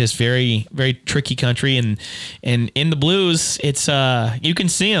bears. It's just very, very tricky country. And in the blues, it's, you can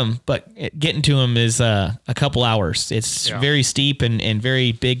see them, but getting to them is, a couple hours. It's very steep and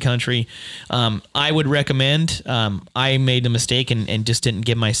very big country. I would recommend, I made a mistake and just didn't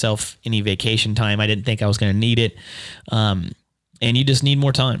give myself any vacation time. I didn't think I was going to need it. And you just need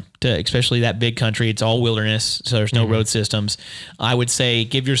more time to, especially that big country. It's all wilderness, so there's no road systems. I would say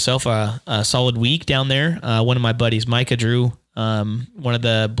give yourself a solid week down there. One of my buddies, Micah, drew one of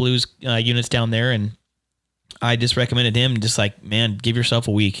the blues units down there, and I just recommended him, just like, man, give yourself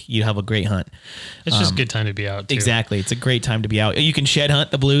a week. You have a great hunt. It's just a good time to be out, too. Exactly. It's a great time to be out. You can shed hunt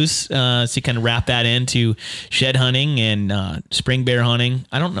the blues, so you kind of wrap that into shed hunting and spring bear hunting.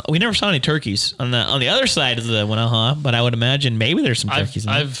 I don't know. We never saw any turkeys on the other side of the Winaha, but I would imagine maybe there's some turkeys.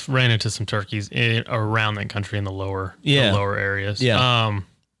 I've ran into some turkeys around that country in the lower areas. Yeah.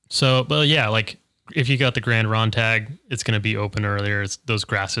 But yeah, like, if you got the Grand Ron tag, it's going to be open earlier. Those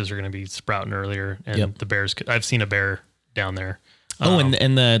grasses are going to be sprouting earlier, and the bears. I've seen a bear down there.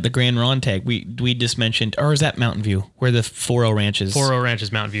 And the Grand Ron tag we just mentioned, or is that Mountain View where the 4-0 Ranch is? 4-0 Ranch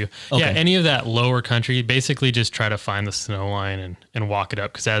is Mountain View. Okay. Yeah, any of that lower country, basically just try to find the snow line and walk it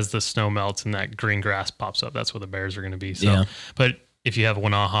up, because as the snow melts and that green grass pops up, that's where the bears are going to be. So, but if you have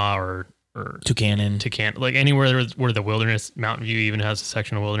Winaha or Tucson, like anywhere where the wilderness, Mountain View even has a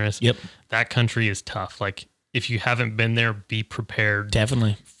section of wilderness. Yep. That country is tough. Like, if you haven't been there, be prepared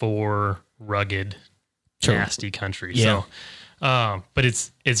definitely for rugged, nasty country. Yeah. So, but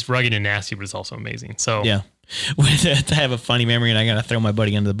it's rugged and nasty, but it's also amazing. So yeah. I have a funny memory, and I got to throw my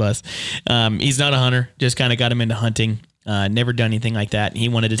buddy under the bus. He's not a hunter, just kind of got him into hunting. Never done anything like that. He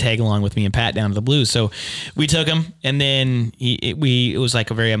wanted to tag along with me and Pat down to the blues. So we took him, and then it was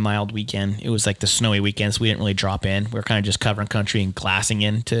like a very mild weekend. It was like the snowy weekend, so we didn't really drop in. We were kind of just covering country and glassing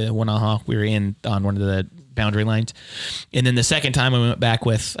into Winaha. We were in on one of the boundary lines. And then the second time I went back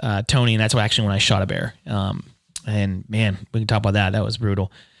with Tony, and that's actually when I shot a bear. And man, we can talk about that. That was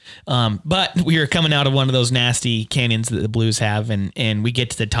brutal. But we were coming out of one of those nasty canyons that the blues have, and we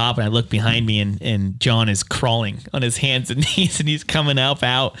get to the top, and I look behind me, and John is crawling on his hands and knees, and he's coming up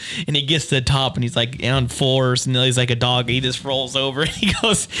out, and he gets to the top, and he's like on fours, and he's like a dog. He just rolls over, and he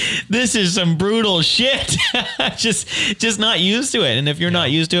goes, "This is some brutal shit." just not used to it. And if you're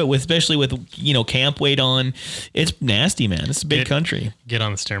not used to it, especially with camp weight on, it's nasty, man. It's a big country. Get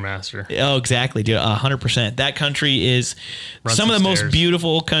on the Stairmaster. Oh, exactly, dude. 100%. That country is some of the most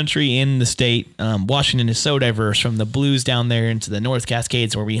beautiful country in the state. Washington is so diverse, from the blues down there into the North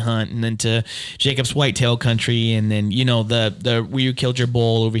Cascades where we hunt, and then to Jacob's whitetail country, and then the where you killed your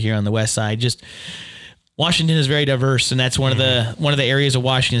bull over here on the west side. Just Washington is very diverse, and that's one of the areas of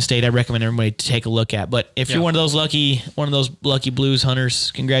Washington State I recommend everybody to take a look at. But if you're one of those lucky blues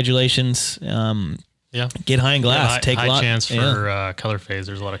hunters, congratulations. Get high and glass. Take high chance for color phase.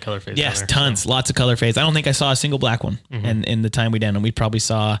 There's a lot of color phase. Yes, tons, lots of color phase. I don't think I saw a single black one in the time we did, and we probably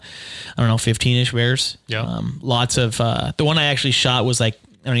saw, 15-ish bears. Yeah, lots of the one I actually shot was like,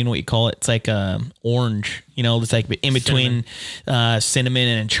 I don't even know what you call it. It's like orange. It's like in between cinnamon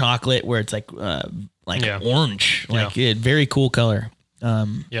and chocolate, where it's like orange. Very cool color.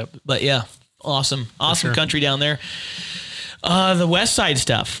 But yeah, awesome country down there. The west side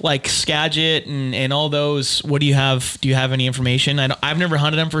stuff, like Skagit and all those. What do you have? Do you have any information? I've never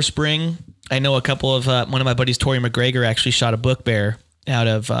hunted them for spring. I know a couple of one of my buddies, Tori McGregor, actually shot a book bear out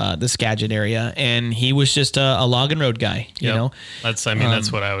of the Skagit area, and he was just a log and road guy. You know, that's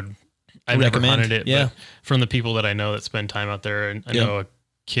what I would. I've never hunted it, but from the people that I know that spend time out there, and I know a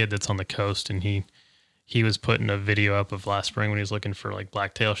kid that's on the coast, and he was putting a video up of last spring when he was looking for like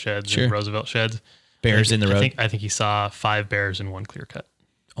blacktail sheds and Roosevelt sheds. Bears in the road. I think he saw 5 bears in one clear cut.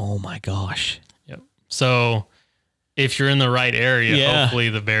 Oh my gosh. Yep. So if you're in the right area, hopefully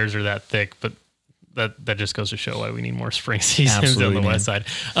the bears are that thick, but that just goes to show why we need more spring seasons on the west side.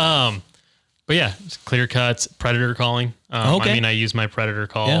 But yeah, it's clear cuts, predator calling. Okay. I mean, I used my predator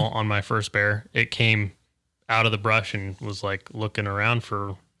call Yeah. on my first bear. It came out of the brush and was like looking around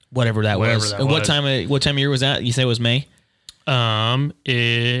for Whatever that Whatever was. that And what was. time of year was that? You said it was May?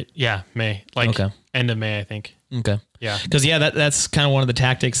 May, like Okay. end of May, I think. Okay. Yeah. Because that's kind of one of the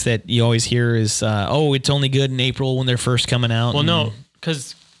tactics that you always hear is, it's only good in April when they're first coming out. Well, no,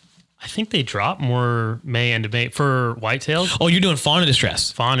 because I think they drop more May into May for whitetails. Oh, you're doing fauna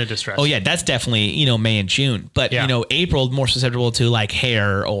distress. Fauna distress. Oh yeah, that's definitely May and June. But Yeah. April more susceptible to like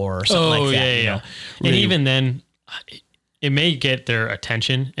hair or something like that. Yeah. And Really- even then, it may get their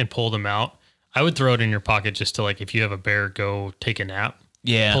attention and pull them out. I would throw it in your pocket just to like if you have a bear go take a nap.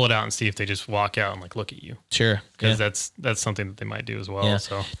 Yeah. Pull it out and see if they just walk out and like look at you. Sure. Because Yeah. that's something that they might do as well. Yeah.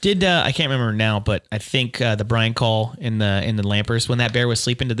 So Did I can't remember now, but I think the Brian call in the Lampers when that bear was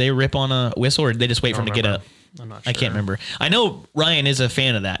sleeping, did they rip on a whistle or did they just wait for him to get up? I'm not sure. I can't remember. I know Ryan is a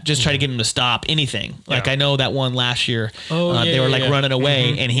fan of that. Just try to get him to stop anything. Like Yeah. I know that one last year, Oh, they were like yeah. running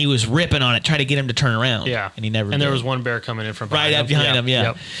away, and he was ripping on it, trying to get him to turn around. Yeah. and he never. And there did. was one bear coming in from right up behind him.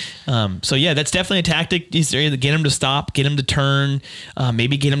 Yeah. Yep. So yeah, that's definitely a tactic. Is to get him to stop, get him to turn,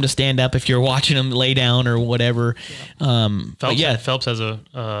 maybe get him to stand up if you're watching him lay down or whatever. But yeah, Phelps has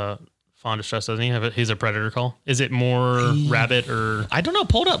a fawn distress, doesn't he? He's a predator call. Is it more rabbit or I don't know.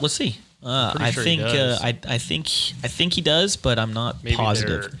 Pull it up. Let's see. I sure he think does. I think he does, but I'm not maybe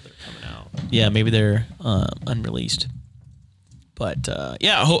positive. they're coming out? Yeah, maybe they're unreleased. But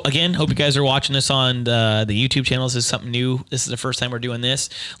yeah, hope you guys are watching this on the YouTube channel. This is something new. This is the first time we're doing this.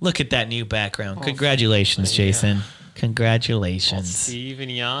 Look at that new background. Congratulations, Jason. Congratulations. Steve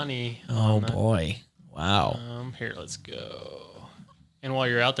and Yanni. Oh boy. Wow. Here, let's go. And while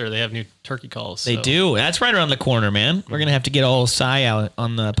you're out there, they have new turkey calls. They so do. That's right around the corner, man. We're gonna have to get all Cy out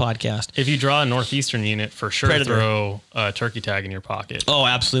on the podcast. If you draw a northeastern unit, for sure Predator. throw a turkey tag in your pocket. Oh,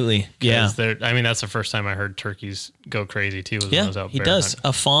 absolutely. Yeah. 'Cause I mean, that's the first time I heard turkeys go crazy too. Was when I Yeah, was out he bear does. hunting.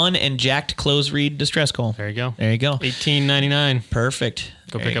 A fawn and jacked close read distress call. There you go. There you go. $18.99. Perfect.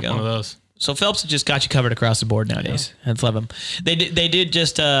 Go There pick you up one of those. So Phelps just got you covered across the board nowadays. That's love him. They did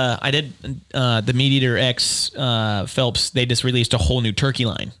just I did the Meat Eater X Phelps. They just released a whole new turkey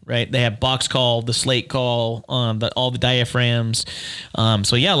line, right? They have box call, the slate call, all the diaphragms.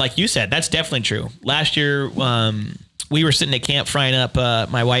 So yeah, like you said, that's definitely true. Last year, we were sitting at camp frying up.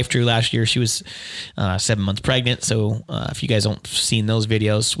 My wife Drew last year. She was 7 months pregnant. So if you guys don't seen those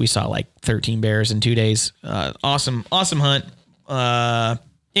videos, we saw like 13 bears in 2 days. Awesome hunt.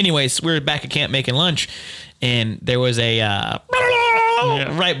 Anyways, we were back at camp making lunch, and there was a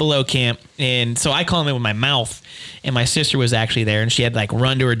right below camp, and so I called him in with my mouth, and my sister was actually there, and she had like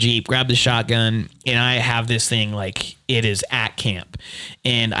run to her Jeep, grabbed the shotgun, and I have this thing like it is at camp,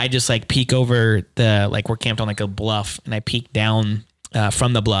 and I just like peek over we're camped on like a bluff, and I peek down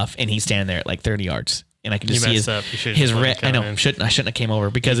from the bluff, and he's standing there at like 30 yards. And I could just see his red. I know. I shouldn't have came over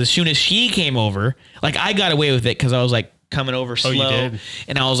because as soon as she came over, like I got away with it because I was like coming over slow, you did?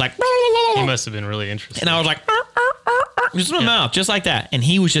 and I was like, He must have been really interested. and I was like, just in my mouth, just like that. And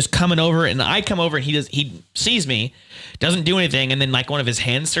he was just coming over, and I come over, and he sees me, doesn't do anything, and then like one of his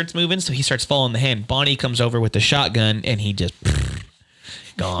hands starts moving, so he starts following the hand. Bonnie comes over with the shotgun, and he just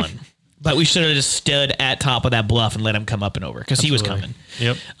gone. But we should have just stood at top of that bluff and let him come up and over because he was coming.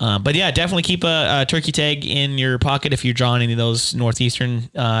 Yep. But yeah, definitely keep a turkey tag in your pocket if you're drawing any of those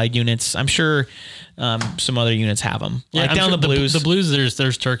northeastern units. I'm sure some other units have them. Yeah, like I'm down sure the blues. The blues,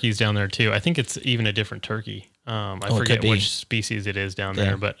 there's turkeys down there too. I think it's even a different turkey. I it forget could be. which species it is down Yeah.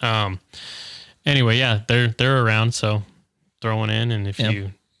 there, but anyway, yeah, they're around. So throw one in, and if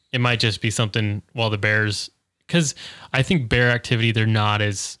it might just be something while the bears. Because I think bear activity, they're not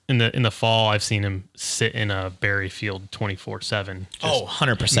as in the fall. I've seen them sit in a berry field 24/7. Oh,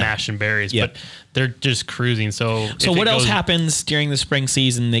 100%. mashing berries, Yep. but they're just cruising. So what else happens during the spring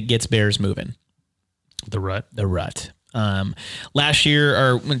season that gets bears moving? The rut. The rut. Last year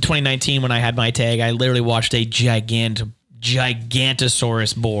or in 2019, when I had my tag, I literally watched a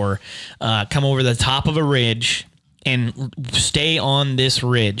gigantosaurus boar come over the top of a ridge and stay on this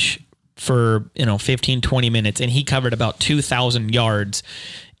ridge for 15, 20 minutes, and he covered about 2,000 yards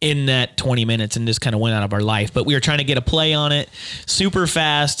in that 20 minutes and just kind of went out of our life. But we were trying to get a play on it super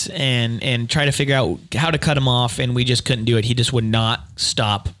fast and try to figure out how to cut him off, and we just couldn't do it. He just would not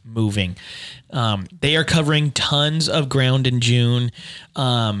stop moving. They are covering tons of ground in June.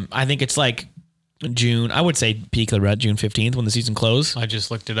 I think it's like June. I would say peak of the rut, June 15th when the season closed. I just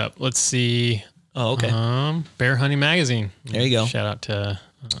looked it up. Let's see. Oh, okay. Bear Hunting Magazine. There you go. Shout out to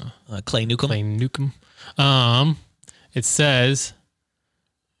Clay Newcomb. Clay Newcomb. It says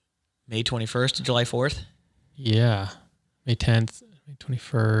May 21st to July 4th. Yeah, May 10th, May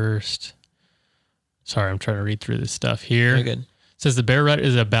 21st. sorry, I'm trying to read through this stuff here. Very good. It says the bear rut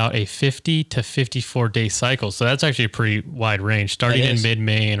is about a 50 to 54 day cycle. So that's actually a pretty wide range, starting in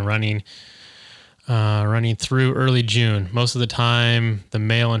mid-May and running through early June. Most of the time, the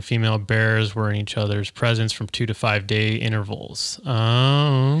male and female bears were in each other's presence from 2 to 5 day intervals.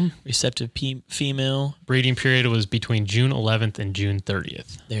 Receptive female. Breeding period was between June 11th and June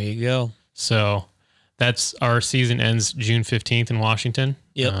 30th. There you go. So that's our season ends June 15th in Washington.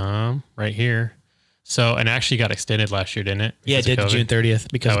 Yep. Right here. So, and actually got extended last year, didn't it? Yeah, it did June 30th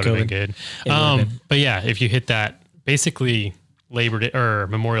because of COVID. That would have been good. But yeah, if you hit that basically Labor Day or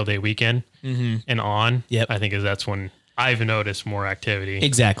Memorial Day weekend and on, I think that's when I've noticed more activity.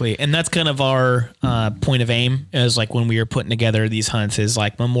 Exactly. And that's kind of our point of aim is like when we were putting together these hunts is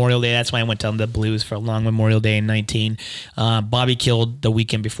like Memorial Day. That's why I went down the Blues for a long Memorial Day in 19. Bobby killed the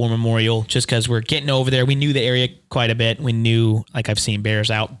weekend before Memorial just because we're getting over there. We knew the area quite a bit. We knew, like I've seen bears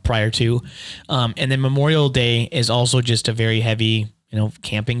out prior to. And then Memorial Day is also just a very heavy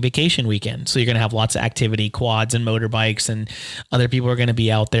camping vacation weekend. So you're going to have lots of activity, quads and motorbikes, and other people are going to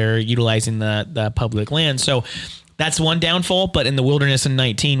be out there utilizing the public land. So that's one downfall. But in the wilderness in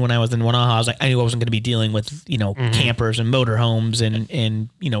 19, when I was in Wanaha, I was like, I knew I wasn't going to be dealing with, campers and motorhomes and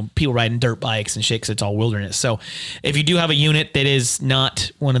people riding dirt bikes and shit, 'cause it's all wilderness. So if you do have a unit that is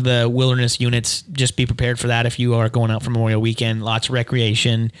not one of the wilderness units, just be prepared for that. If you are going out for Memorial Weekend, lots of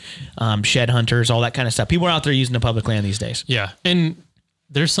recreation, shed hunters, all that kind of stuff. People are out there using the public land these days. Yeah. And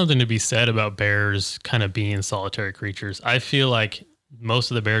there's something to be said about bears kind of being solitary creatures. I feel like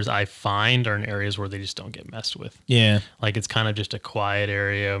most of the bears I find are in areas where they just don't get messed with. Yeah. Like it's kind of just a quiet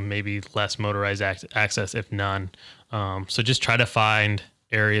area, maybe less motorized access, if none. So just try to find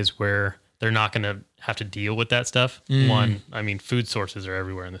areas where they're not going to have to deal with that stuff. One, I mean, food sources are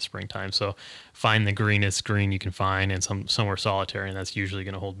everywhere in the springtime. So find the greenest green you can find and somewhere solitary, and that's usually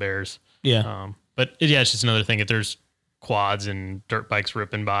going to hold bears. Yeah. But yeah, it's just another thing. If there's quads and dirt bikes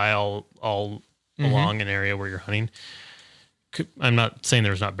ripping by all along an area where you're hunting, I'm not saying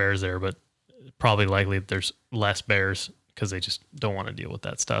there's not bears there, but probably likely there's less bears because they just don't want to deal with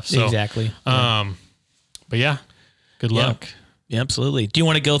that stuff. So, exactly. But yeah, good luck. Yeah, absolutely. Do you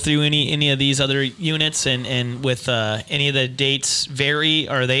want to go through any of these other units and with any of the dates vary?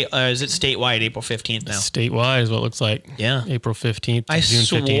 Are they, is it statewide April 15th now? Statewide is what it looks like. Yeah. April 15th. I June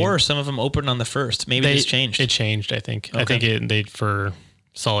swore 15th. some of them opened on the 1st. Maybe it's changed. It changed, I think. Okay. I think they for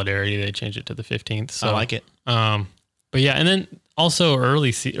solidarity, they changed it to the 15th. So I like it. But yeah, and then also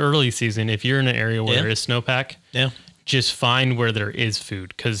early season, if you're in an area where there is snowpack, just find where there is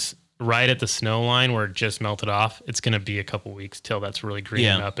food, because right at the snow line where it just melted off, it's going to be a couple weeks till that's really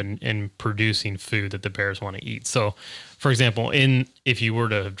greening up and producing food that the bears want to eat. So, for example, if you were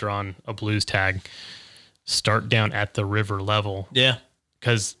to have drawn a blues tag, start down at the river level. Yeah.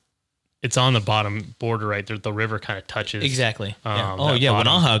 Because it's on the bottom border right there. The river kind of touches. Exactly.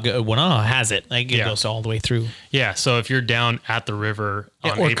 Wanaha has it. Like it goes all the way through. Yeah. So if you're down at the river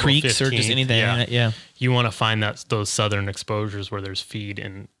on or April creeks 15th, or just anything. You want to find those southern exposures where there's feed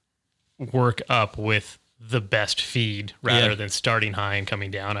and work up with the best feed rather than starting high and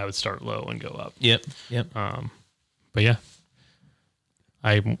coming down. I would start low and go up. Yep. But yeah.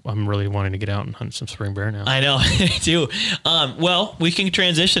 I'm really wanting to get out and hunt some spring bear now. I know, I do. Well, we can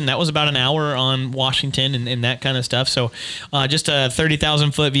transition. That was about an hour on Washington and that kind of stuff. So just a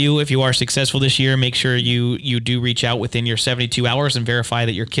 30,000 foot view. If you are successful this year, make sure you do reach out within your 72 hours and verify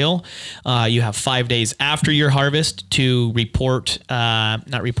that your kill. You have 5 days after your harvest to to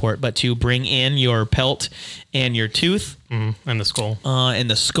bring in your pelt and your tooth. And the skull.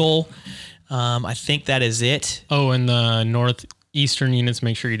 I think that is it. Oh, and the northeastern units,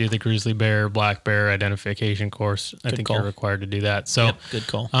 make sure you do the grizzly bear, black bear identification course. I think you're required to do that. So good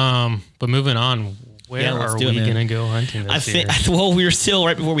call. But moving on, where are we going to go hunting this year? Well, we were still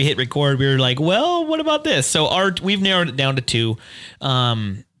right before we hit record. We were like, well, what about this? So we've narrowed it down to two.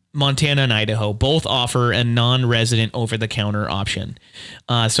 Montana and Idaho both offer a non-resident over-the-counter option.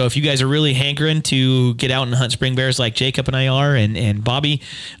 So if you guys are really hankering to get out and hunt spring bears like Jacob and I are and Bobby,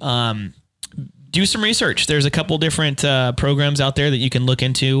 do some research. There's a couple different programs out there that you can look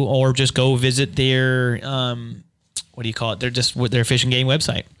into, or just go visit their what do you call it? They're just their Fish and Game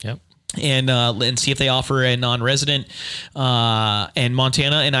website. Yep. And see if they offer a non-resident. And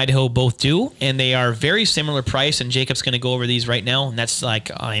Montana and Idaho both do, and they are very similar price. And Jacob's going to go over these right now, and that's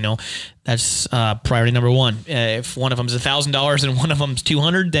that's priority number one. If one of them is $1,000 and one of them's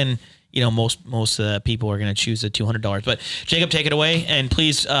 $200, then most people are going to choose the $200. But Jacob, take it away, and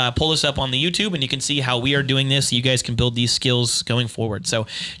please pull this up on the YouTube, and you can see how we are doing this. So you guys can build these skills going forward. So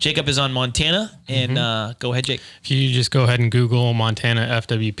Jacob is on Montana, and go ahead, Jake. If you just go ahead and Google Montana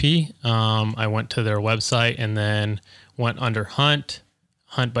FWP, I went to their website and then went under hunt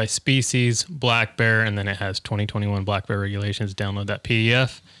by species, black bear, and then it has 2021 black bear regulations. Download that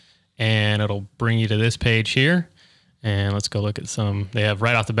PDF, and it'll bring you to this page here. And let's go look at some. They have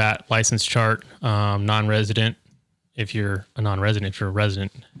right off the bat license chart, non-resident. If you're a non-resident, if you're a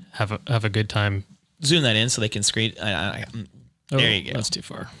resident, have a good time. Zoom that in so they can screen. There you go. That's too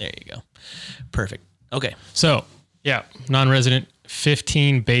far. There you go. Perfect. Okay. So yeah, non-resident,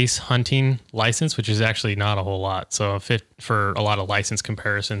 15 base hunting license, which is actually not a whole lot. So for a lot of license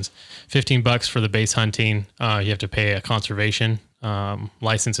comparisons, $15 for the base hunting. You have to pay a conservation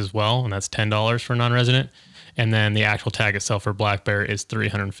license as well, and that's $10 for non-resident. And then the actual tag itself for black bear is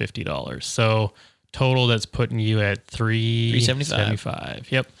 $350. So total, that's putting you at $375.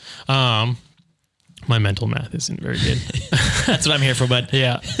 Yep. My mental math isn't very good. That's what I'm here for, bud.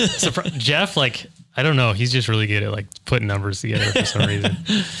 Yeah. So Jeff, like, I don't know, he's just really good at like putting numbers together for some reason.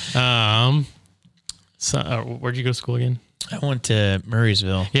 Where'd you go to school again? I went to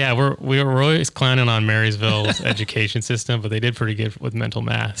Murraysville. Yeah, we were always clowning on Marysville's education system, but they did pretty good with mental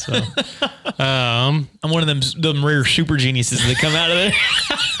math. So, I'm one of them rare super geniuses that come out of there.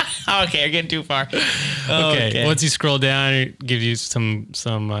 Okay, you're getting too far. Okay. Once you scroll down, it gives you some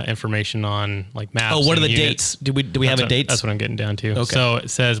information on like maps. Oh, what are the units. dates? Do we have a date? That's what I'm getting down to. Okay. So it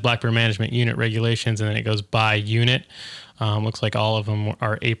says Black Bear Management Unit regulations, and then it goes by unit. Looks like all of them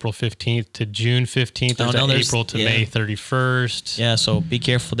are April 15th to June 15th. There's April to May 31st. Yeah, so be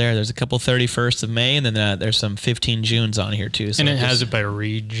careful there. There's a couple 31st of May, and then there's some 15 Junes on here too. So and it has it by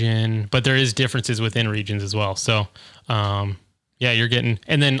region, but there is differences within regions as well. So, yeah, you're getting,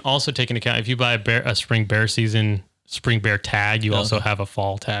 and then also take into account if you buy a spring bear tag, you also have a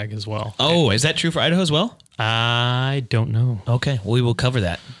fall tag as well. Oh, is that true for Idaho as well? I don't know. Okay, well, we will cover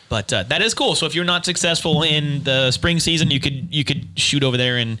that. But that is cool. So if you're not successful in the spring season, you could shoot over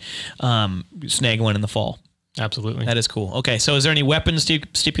there and snag one in the fall. Absolutely. That is cool. Okay, so is there any weapons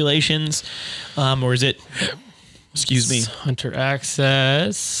stipulations, or is it? Excuse me. Hunter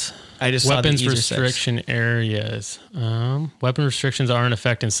access. I just weapons restriction areas. Weapon restrictions are in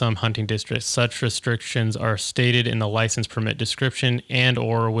effect in some hunting districts. Such restrictions are stated in the license permit description and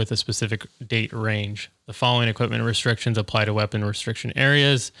or with a specific date range. The following equipment restrictions apply to weapon restriction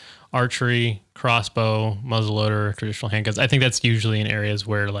areas: archery, crossbow, muzzleloader, traditional handguns. I think that's usually in areas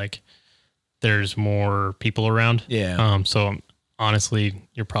where like there's more people around. Yeah. So honestly,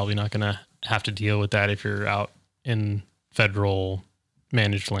 you're probably not going to have to deal with that if you're out in federal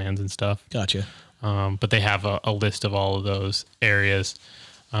managed lands and stuff. Gotcha. But they have a list of all of those areas.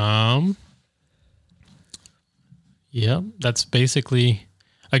 Yeah, that's basically,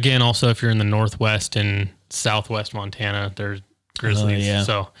 again, also if you're in the Northwest and Southwest Montana, there's grizzlies. Yeah.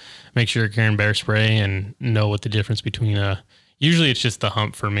 So make sure you're carrying bear spray and know what the difference between usually it's just the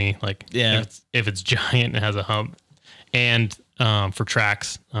hump for me. Like if it's giant and has a hump, and for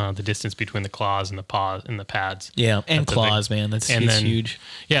tracks, the distance between the claws and the paws and the pads. Yeah, and claws, man. That's huge.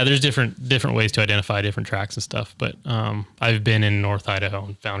 Yeah, there's different ways to identify different tracks and stuff. But I've been in North Idaho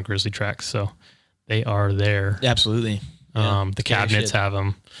and found grizzly tracks, so they are there. Absolutely. The cabinets have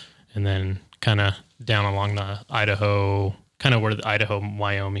them, and then kind of down along the Idaho, kind of where the Idaho,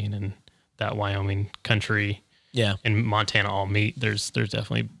 Wyoming, and that Wyoming country. Yeah, and Montana all meet. There's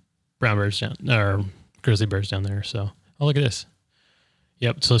definitely brown bears down or grizzly bears down there. So. Oh, look at this.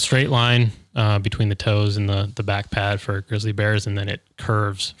 Yep. So straight line between the toes and the back pad for grizzly bears, and then it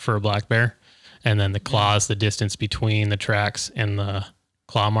curves for a black bear. And then the claws, the distance between the tracks and the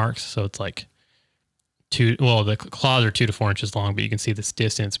claw marks. So it's like the claws are 2 to 4 inches long, but you can see this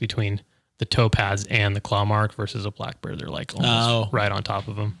distance between the toe pads and the claw mark versus a black bear. They're like almost right on top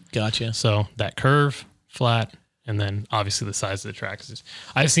of them. Gotcha. So that curve, flat, and then obviously the size of the tracks.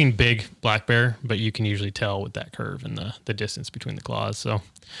 I've seen big black bear, but you can usually tell with that curve and the distance between the claws. So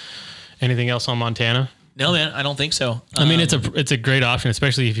anything else on Montana? No, man, I don't think so. I mean, it's a great option,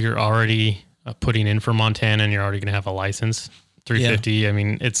 especially if you're already putting in for Montana and you're already going to have a license. $350. Yeah. I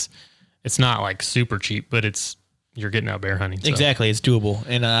mean, it's not like super cheap, but you're getting out bear hunting. So. Exactly. It's doable.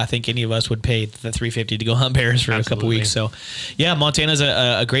 And I think any of us would pay the $350 to go hunt bears for a couple weeks. So yeah, Montana's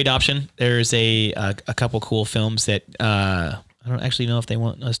a great option. There's a couple cool films that, I don't actually know if they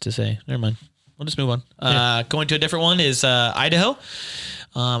want us to say. Never mind. We'll just move on. Yeah. Going to a different one is, Idaho.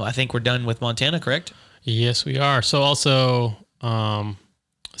 I think we're done with Montana, correct? Yes, we are. So also,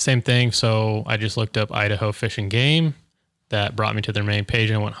 same thing. So I just looked up Idaho Fish and Game. that brought me to their main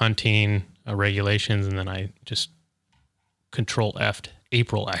page. I went hunting regulations, and then I just Control F'd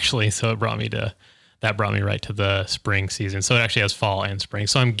April actually. So that brought me right to the spring season. So it actually has fall and spring.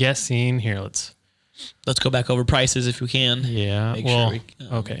 So I'm guessing here. Let's go back over prices if we can. Yeah.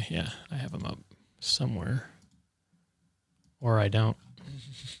 Okay. Yeah, I have them up somewhere, or I don't.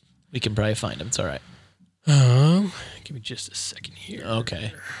 We can probably find them. It's all right. Give me just a second here.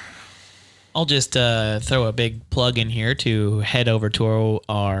 Okay. I'll just throw a big plug in here to head over to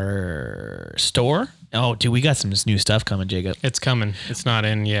our store. Oh, dude, we got some new stuff coming, Jacob. It's coming. It's not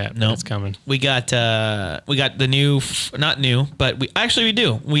in yet. No, it's coming. We got the new, not new, but we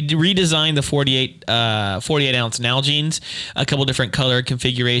do. We redesigned the 48 ounce Nalgene's. A couple different color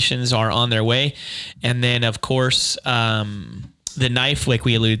configurations are on their way, and then of course. The knife, like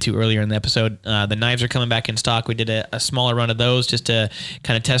we alluded to earlier in the episode, the knives are coming back in stock. We did a smaller run of those just to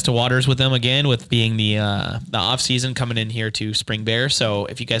kind of test the waters with them again, with being the off season coming in here to spring bear. So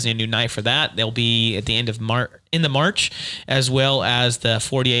if you guys need a new knife for that, they'll be at the end of March, as well as the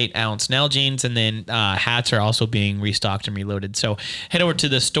 48 ounce Nalgene's, and then hats are also being restocked and reloaded. So head over to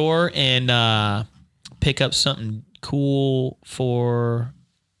the store and pick up something cool for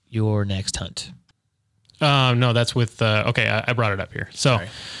your next hunt. No, that's with, okay, I brought it up here. So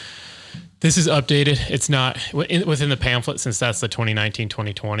this is updated. It's not within the pamphlet, since that's the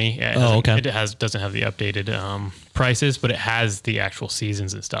 2019-2020. It doesn't have the updated prices, but it has the actual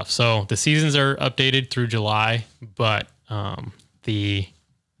seasons and stuff. So the seasons are updated through July, but the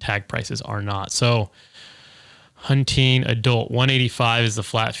tag prices are not. So hunting adult, $185 is the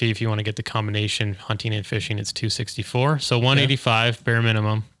flat fee. If you want to get the combination hunting and fishing, it's $264. So $185 bare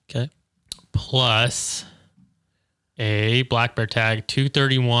minimum. Okay. Plus a black bear tag,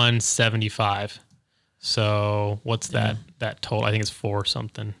 $231.75. So what's that? That total? I think it's 4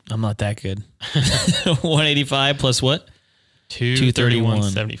 something. I'm not that good. 185 plus what?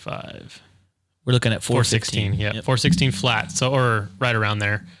 231.75. We're looking at 416. Yeah, 416 flat. So, or right around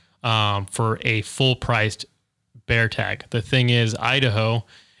there, for a full priced bear tag. The thing is, Idaho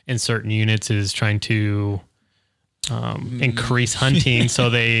in certain units is trying to increase hunting, so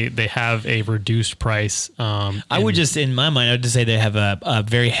they have a reduced price. I would just, in my mind, I would just say they have a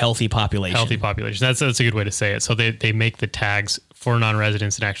very healthy population. That's a good way to say it. So they make the tags for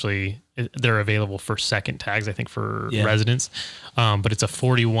non-residents, and actually they're available for second tags, I think, for residents. But it's a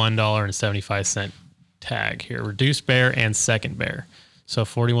 $41.75 tag here, reduced bear and second bear. So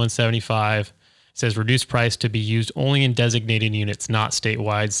 $41.75. Says reduced price to be used only in designated units, not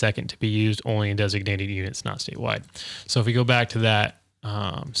statewide. Second, to be used only in designated units, not statewide. So if we go back to that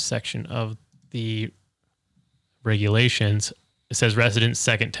section of the regulations, it says resident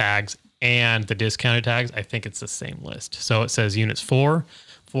second tags and the discounted tags. I think it's the same list. So it says units 4,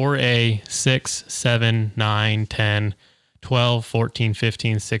 4A, 6, 7, 9, 10, 12, 14,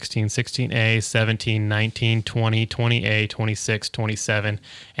 15, 16, 16A, 17, 19, 20, 20A, 26, 27,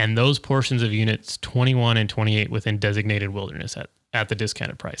 and those portions of units 21 and 28 within designated wilderness at the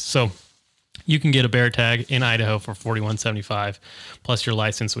discounted price. So you can get a bear tag in Idaho for $41.75 plus your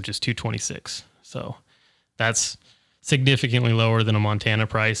license, which is $226. So that's significantly lower than a Montana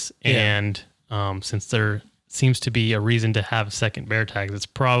price. Yeah. And since there seems to be a reason to have second bear tags, it's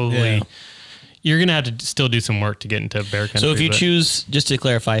probably... Yeah. You're going to have to still do some work to get into bear country. So if you choose, just to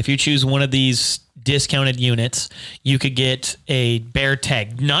clarify, if you choose one of these discounted units, you could get a bear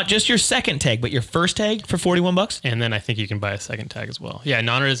tag, not just your second tag, but your first tag for $41. And then I think you can buy a second tag as well. Yeah,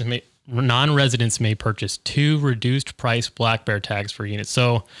 non-residents may purchase 2 reduced price black bear tags for units.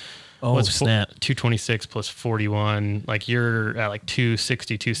 So snap. 226 plus 41, like you're at like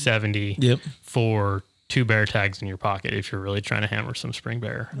 260, 270 for 2 bear tags in your pocket if you're really trying to hammer some spring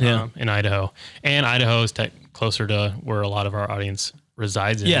bear in Idaho. And Idaho is closer to where a lot of our audience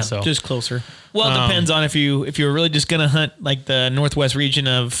resides in. Yeah, so just closer. Well, it depends on if you're really just going to hunt like the northwest region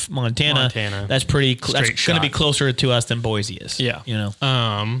of Montana. That's pretty. That's going to be closer to us than Boise is. Yeah, you know.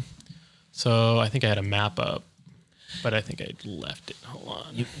 So I think I had a map up, but I think I left it. Hold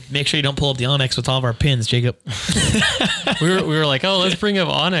on. Make sure you don't pull up the Onyx with all of our pins, Jacob. we were like, oh, let's bring up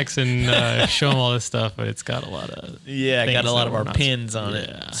Onyx and show them all this stuff, but it's got a lot of got a lot of our pins on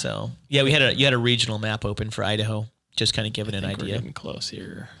it. So you had a regional map open for Idaho, just kind of giving an idea. We're getting close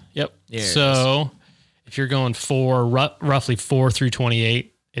here. Yep. So if you're going roughly 4 through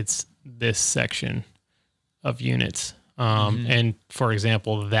 28, it's this section of units. And for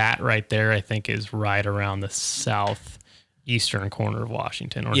example, that right there, I think is right around the southeastern corner of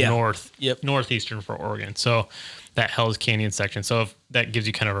Washington, or northeastern for Oregon. So that Hell's Canyon section. So if that gives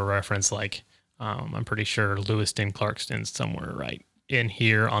you kind of a reference, like I'm pretty sure Lewiston, Clarkston's somewhere right in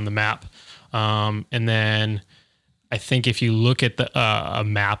here on the map. And then I think if you look at the a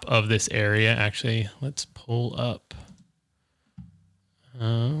map of this area, actually, let's pull up.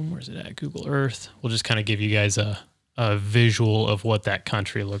 Where's it at? Google Earth. We'll just kind of give you guys a visual of what that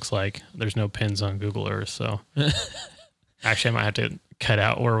country looks like. There's no pins on Google Earth, so actually I might have to cut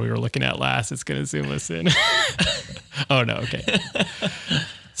out where we were looking at last. It's going to zoom us in. Oh no. Okay.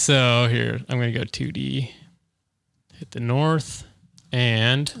 So here, I'm going to go 2D, hit the north,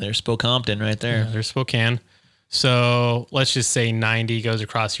 and there's Spokompton right there. Yeah, there's Spokane. So let's just say 90 goes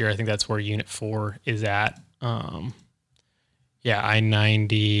across here. I think that's where Unit 4 is at. Yeah,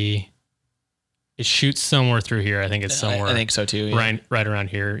 I-90. It shoots somewhere through here. I think it's somewhere. I think so too. Yeah. Right around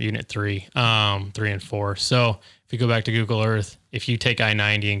here, Unit 3, 3 and 4. So if you go back to Google Earth, if you take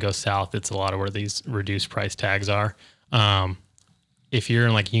I-90 and go south, it's a lot of where these reduced price tags are. If you're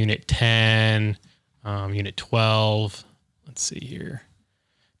in like Unit 10, Unit 12, let's see here,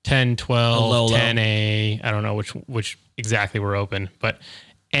 10, 12, 10A, I don't know which exactly we're open, but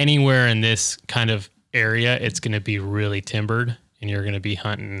anywhere in this kind of area, it's going to be really timbered, and you're going to be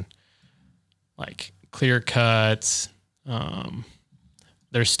hunting like clear cuts.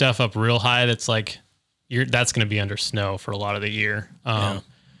 There's stuff up real high that's like that's going to be under snow for a lot of the year.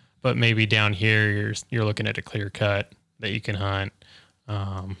 But maybe down here you're looking at a clear cut that you can hunt.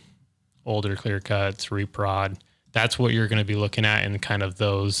 Older clear cuts, reprod. That's what you're going to be looking at in kind of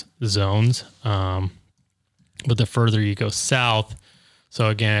those zones. But the further you go south, so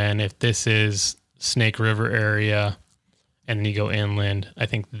again, if this is Snake River area and then you go inland, I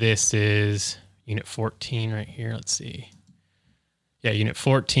think this is Unit 14 right here. Let's see. Yeah, Unit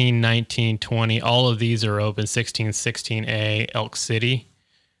 14, 19, 20. All of these are open. 16, 16A, Elk City.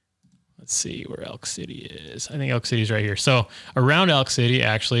 Let's see where Elk City is. I think Elk City is right here. So around Elk City,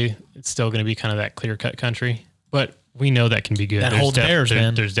 actually, it's still going to be kind of that clear-cut country. But we know that can be good. That holds bears,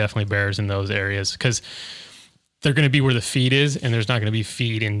 man. There's definitely bears in those areas because they're going to be where the feed is, and there's not going to be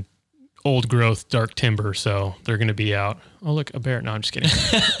feed in old growth, dark timber. So they're going to be out. Oh, look, a bear. No, I'm just kidding.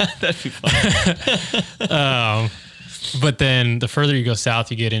 That'd be fun. But then the further you go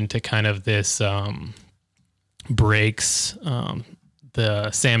south, you get into kind of this breaks,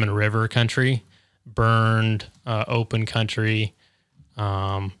 the Salmon River country, burned, open country.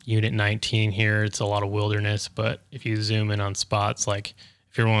 Unit 19 here, it's a lot of wilderness, but if you zoom in on spots, like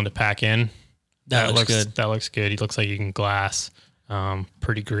if you're willing to pack in, that looks good. That looks good. It looks like you can glass,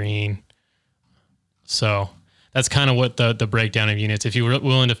 pretty green. So that's kind of what the breakdown of units. If you're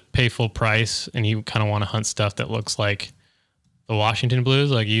willing to pay full price and you kind of want to hunt stuff that looks like the Washington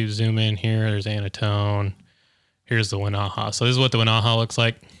Blues, like you zoom in here, there's Anatone. Here's the Winaha. So this is what the Winaha looks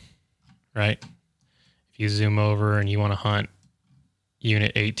like, right? If you zoom over and you want to hunt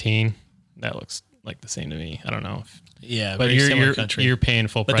Unit 18, that looks like the same to me. I don't know. Yeah, but you're paying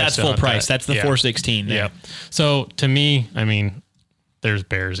full price. But that's full price. That's the 416 there. Yeah. So to me, I mean, there's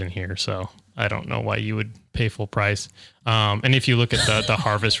bears in here, so I don't know why you would pay full price. And if you look at the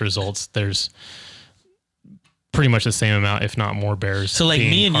harvest results, there's pretty much the same amount, if not more bears. So like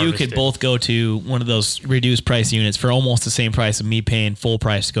me and you could both go to one of those reduced price units for almost the same price of me paying full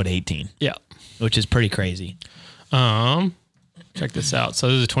price to go to 18. Yeah. Which is pretty crazy. Check this out. So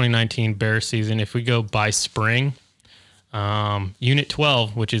this is 2019 bear season. If we go by spring, Unit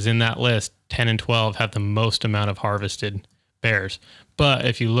 12, which is in that list, 10 and 12 have the most amount of harvested bears. But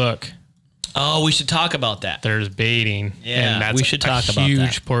if you look, oh, we should talk about that. There's baiting. Yeah, and that's we should talk about that. A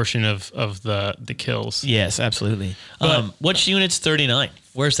huge portion of the kills. Yes, absolutely. Which unit's 39?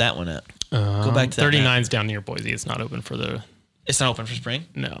 Where's that one at? Go back to that 39's down near Boise. It's not open for the... It's not open for spring?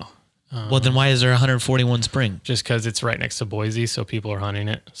 No. Well, then why is there 141 spring? Just because it's right next to Boise, so people are hunting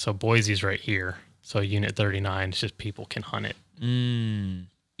it. So Boise's right here. So Unit 39, it's just people can hunt it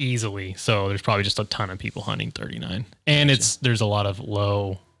easily. So there's probably just a ton of people hunting 39. And there's a lot of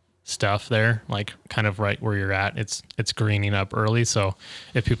low stuff there, like kind of right where you're at. It's greening up early. So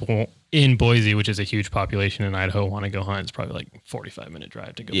if people in Boise, which is a huge population in Idaho, want to go hunt, it's probably like 45-minute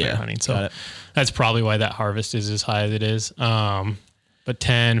drive to go bear hunting. So that's probably why that harvest is as high as it is. But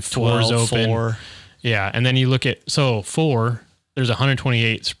 10, 4 is open. 4. Yeah. And then you look at, so 4, there's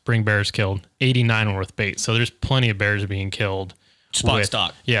 128 spring bears killed, 89 were with bait. So there's plenty of bears being killed. Spot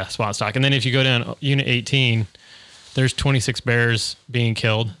stock. Yeah, spot stock. And then if you go down Unit 18, there's 26 bears being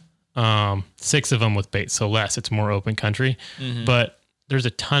killed, 6 of them with bait. So less, it's more open country. Mm-hmm. But there's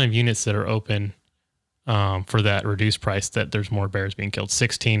a ton of units that are open for that reduced price that there's more bears being killed.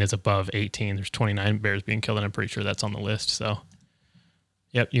 16 is above 18. There's 29 bears being killed, and I'm pretty sure that's on the list. So,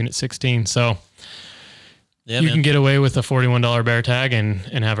 yep, Unit 16. So Yeah, you man. can get away with a $41 bear tag and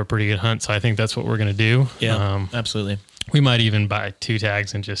have a pretty good hunt. So I think that's what we're going to do. Yeah, absolutely. We might even buy 2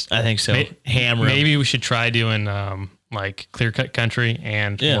 tags and just, I think so. Hammer 'em. Maybe we should try doing like clear cut country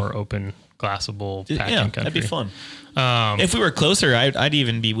and more open glassable packing country. That'd be fun. If we were closer, I'd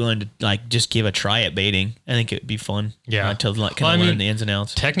even be willing to like just give a try at baiting. I think it'd be fun. Yeah, to like kind of learn the ins and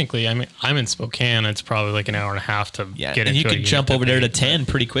outs. Technically, I mean, I'm in Spokane. It's probably like an hour and a half to get into. And you could jump over there to 10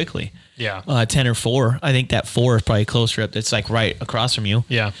 pretty quickly. Yeah, 10 or 4. I think that 4 is probably closer up. It's like right across from you.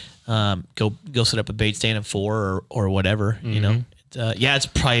 Yeah. Go set up a bait stand at 4 or whatever. You know. It's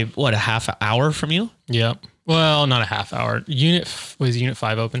probably what, a half hour from you. Yeah. Well, not a half hour. Was Unit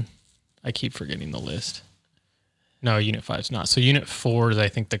 5 open? I keep forgetting the list. No, Unit 5's not. So Unit 4 is, I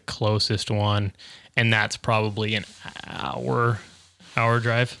think, the closest one, and that's probably an hour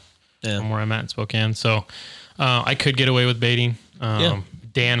drive from where I'm at in Spokane. So I could get away with baiting.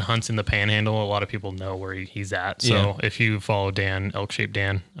 Dan hunts in the Panhandle. A lot of people know where he's at. So if you follow Dan, Elk-Shaped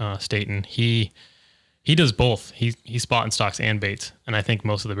Dan Staten, he does both. He spot and stocks and baits, and I think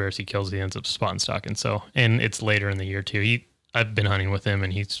most of the bears he kills, he ends up spot and stocking. So, and it's later in the year too. I've been hunting with him,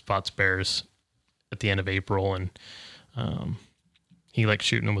 and he spots bears at the end of April, and he likes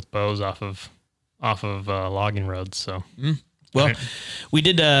shooting them with bows off of logging roads. So, well, we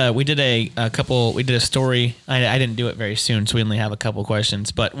did a story. I didn't do it very soon, so we only have a couple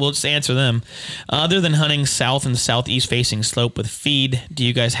questions, but we'll just answer them. Other than hunting south and southeast facing slope with feed, do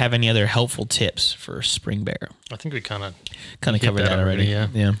you guys have any other helpful tips for spring bear? I think we kind of covered that already.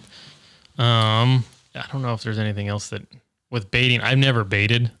 Yeah. I don't know if there's anything else that with baiting. I've never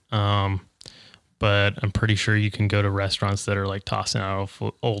baited, but I'm pretty sure you can go to restaurants that are like tossing out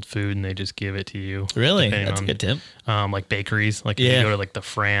old food and they just give it to you. Really? That's a good tip. Like bakeries, like if you go to like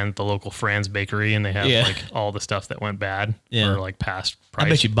the local Fran's bakery, and they have like all the stuff that went bad or like past price. I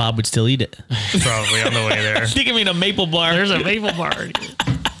bet you Bob would still eat it. Probably on the way there. I think I mean a maple bar. There's a maple bar.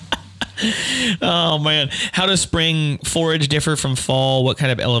 Oh man, how does spring forage differ from fall? What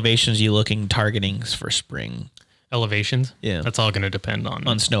kind of elevations are you targeting for spring? Elevations. Yeah. That's all going to depend on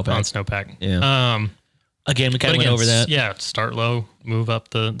snowpack. Yeah. Again, we kind of went over that. Yeah. Start low, move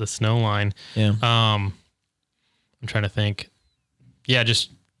up the snow line. Yeah. I'm trying to think. Yeah. Just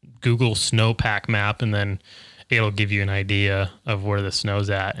Google snowpack map, and then it'll give you an idea of where the snow's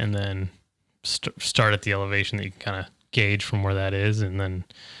at, and then start at the elevation that you can kind of gauge from where that is. And then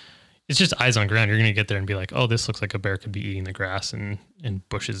it's just eyes on ground. You're going to get there and be like, oh, this looks like a bear could be eating the grass and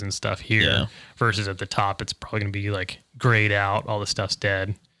bushes and stuff here. Yeah. Versus at the top, it's probably going to be like grayed out. All the stuff's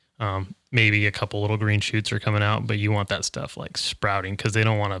dead. Maybe a couple little green shoots are coming out, but you want that stuff like sprouting, because they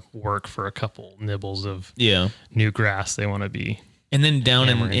don't want to work for a couple nibbles of new grass. They want to be. And then down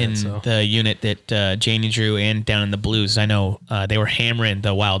in the unit that Janie drew, and down in the blues, I know they were hammering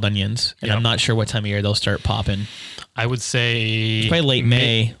the wild onions, and I'm not sure what time of year they'll start popping. I would say probably late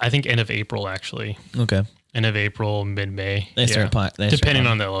May. I think end of April, actually. Okay. End of April, mid-May. They start depending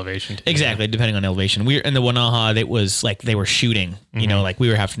on the elevation. Too. Exactly, depending on elevation. We were in the Wanaha. It was like they were shooting. You know, like we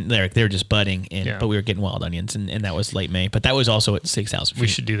were having. They were just budding, but we were getting wild onions, and that was late May. But that was also at 6,000 feet. We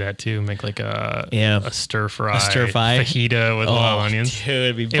should do that too. Make like a stir fry, fajita with wild onions.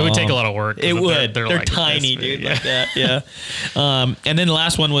 Dude, it would take a lot of work. It would. They're like tiny, dude. Like that. Yeah. And then the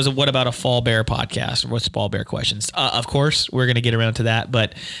last one was, what about a fall bear podcast? What's fall bear questions? Of course, we're gonna get around to that,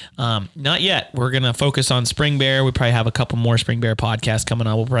 but not yet. We're gonna focus on spring bear. We probably have a couple more spring bear podcasts coming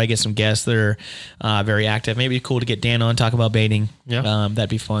on. We'll probably get some guests that are very active. Maybe cool to get Dan on, talk about baiting. Yeah. That'd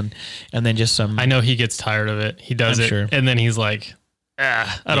be fun. And then just some. I know he gets tired of it. He does it. And then he's like,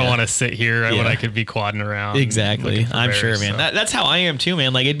 I don't want to sit here when I could be quadding around. Exactly. I'm bears, sure, man. So. That's how I am too,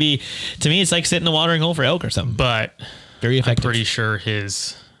 man. Like to me, it's like sitting in a watering hole for elk or something. But very effective. I'm pretty sure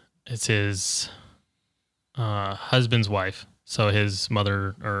it's his husband's wife. So his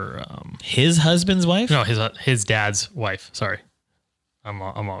mother or his husband's wife? No, his dad's wife. Sorry, I'm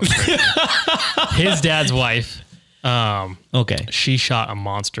always crazy. His dad's wife. Okay. She shot a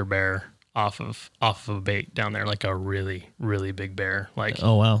monster bear off of a bait down there, like a really, really big bear. Like,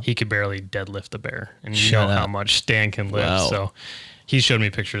 oh wow, he could barely deadlift the bear, and you know how much Stan can lift. Wow. So he showed me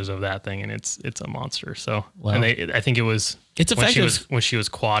pictures of that thing, and it's a monster. So and I think it's effective. When she was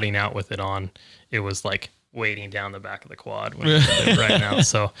quadding out with it on, it was like weighting down the back of the quad when it right now.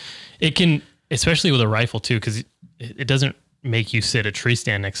 So it can, especially with a rifle too, because it doesn't make you sit a tree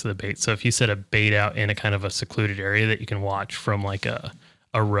stand next to the bait. So if you set a bait out in a kind of a secluded area that you can watch from like a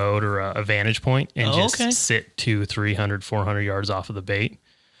road or a vantage point and sit 200, 300, 400 yards off of the bait,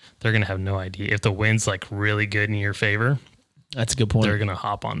 they're going to have no idea. If the wind's like really good in your favor, that's a good point. They're going to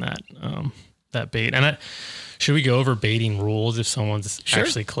hop on that bait. And should we go over baiting rules if someone's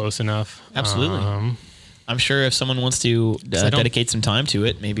actually close enough? Absolutely. I'm sure if someone wants to dedicate some time to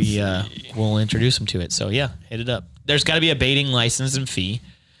it, maybe we'll introduce them to it. So yeah, hit it up. There's got to be a baiting license and fee.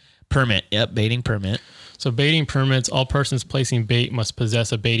 Permit. Yep, baiting permit. So baiting permits, all persons placing bait must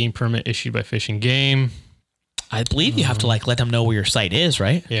possess a baiting permit issued by Fish and Game. I believe you have to like let them know where your site is,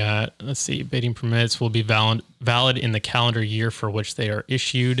 right? Yeah, let's see. Baiting permits will be valid in the calendar year for which they are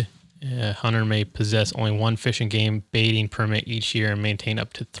issued. A hunter may possess only one Fish and Game baiting permit each year and maintain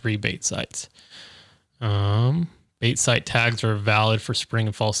up to 3 bait sites. Bait site tags are valid for spring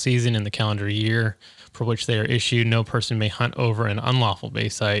and fall season in the calendar year for which they are issued. No person may hunt over an unlawful bait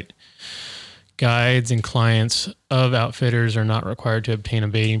site. Guides and clients of outfitters are not required to obtain a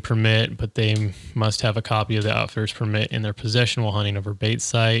baiting permit, but they must have a copy of the outfitter's permit in their possession while hunting over bait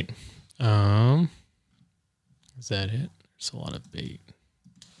site. Is that it? There's a lot of bait.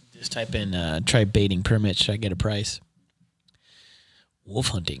 Just type in try baiting permit. Should I get a price? Wolf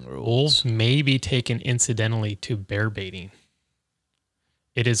hunting rules. Wolves may be taken incidentally to bear baiting.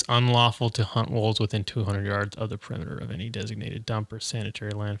 It is unlawful to hunt wolves within 200 yards of the perimeter of any designated dump or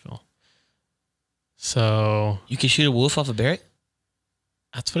sanitary landfill. So you can shoot a wolf off a barrack?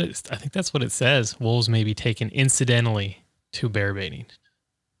 That's what I think that's what it says. Wolves may be taken incidentally to bear baiting.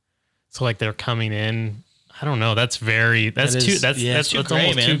 So like they're coming in. I don't know. That's too gray,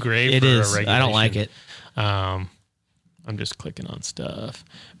 almost man. too gray it for is. a regulation. I don't like it. I'm just clicking on stuff.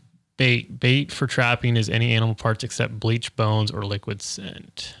 Bait for trapping is any animal parts except bleach, bones, or liquid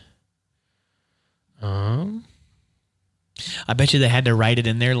scent. I bet you they had to write it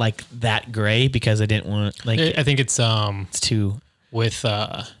in there like that gray because they didn't want like. I think it's too with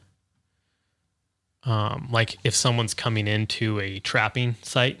like if someone's coming into a trapping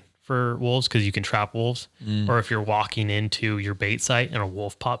site for wolves because you can trap wolves, or if you're walking into your bait site and a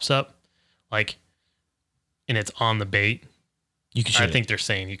wolf pops up, like, and it's on the bait, you can shoot I think they're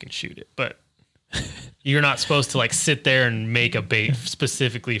saying you can shoot it, but you're not supposed to like sit there and make a bait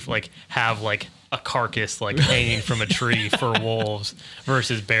specifically for, like have like a carcass like hanging from a tree for wolves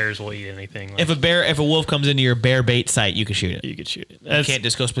versus bears will eat anything. Like, if a wolf comes into your bear bait site, you can shoot it. You could shoot it. You can't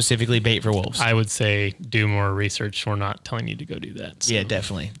just go specifically bait for wolves. I would say do more research. We're not telling you to go do that. So yeah,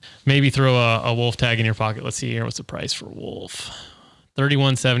 definitely. Maybe throw a wolf tag in your pocket. Let's see here. What's the price for wolf?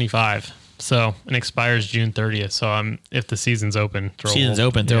 $31.75. So it expires June 30th. So if the season's open, throw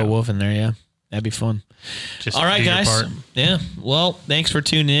a wolf in there. Yeah, that'd be fun. Just all right, guys. Yeah. Well, thanks for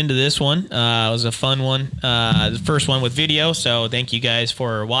tuning into this one. It was a fun one. The first one with video. So thank you guys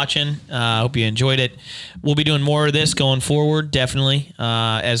for watching. I hope you enjoyed it. We'll be doing more of this going forward, definitely.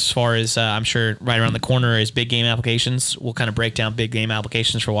 As far as I'm sure right around the corner is big game applications. We'll kind of break down big game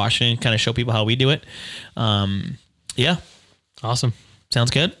applications for Washington, kind of show people how we do it. Yeah. Awesome. Sounds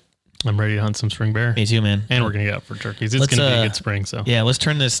good. I'm ready to hunt some spring bear. Me too, man. And we're going to get out for turkeys. It's going to be a good spring. So yeah, let's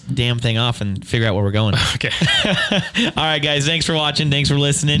turn this damn thing off and figure out where we're going. Okay. All right, guys. Thanks for watching. Thanks for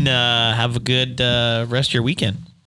listening. Have a good rest of your weekend.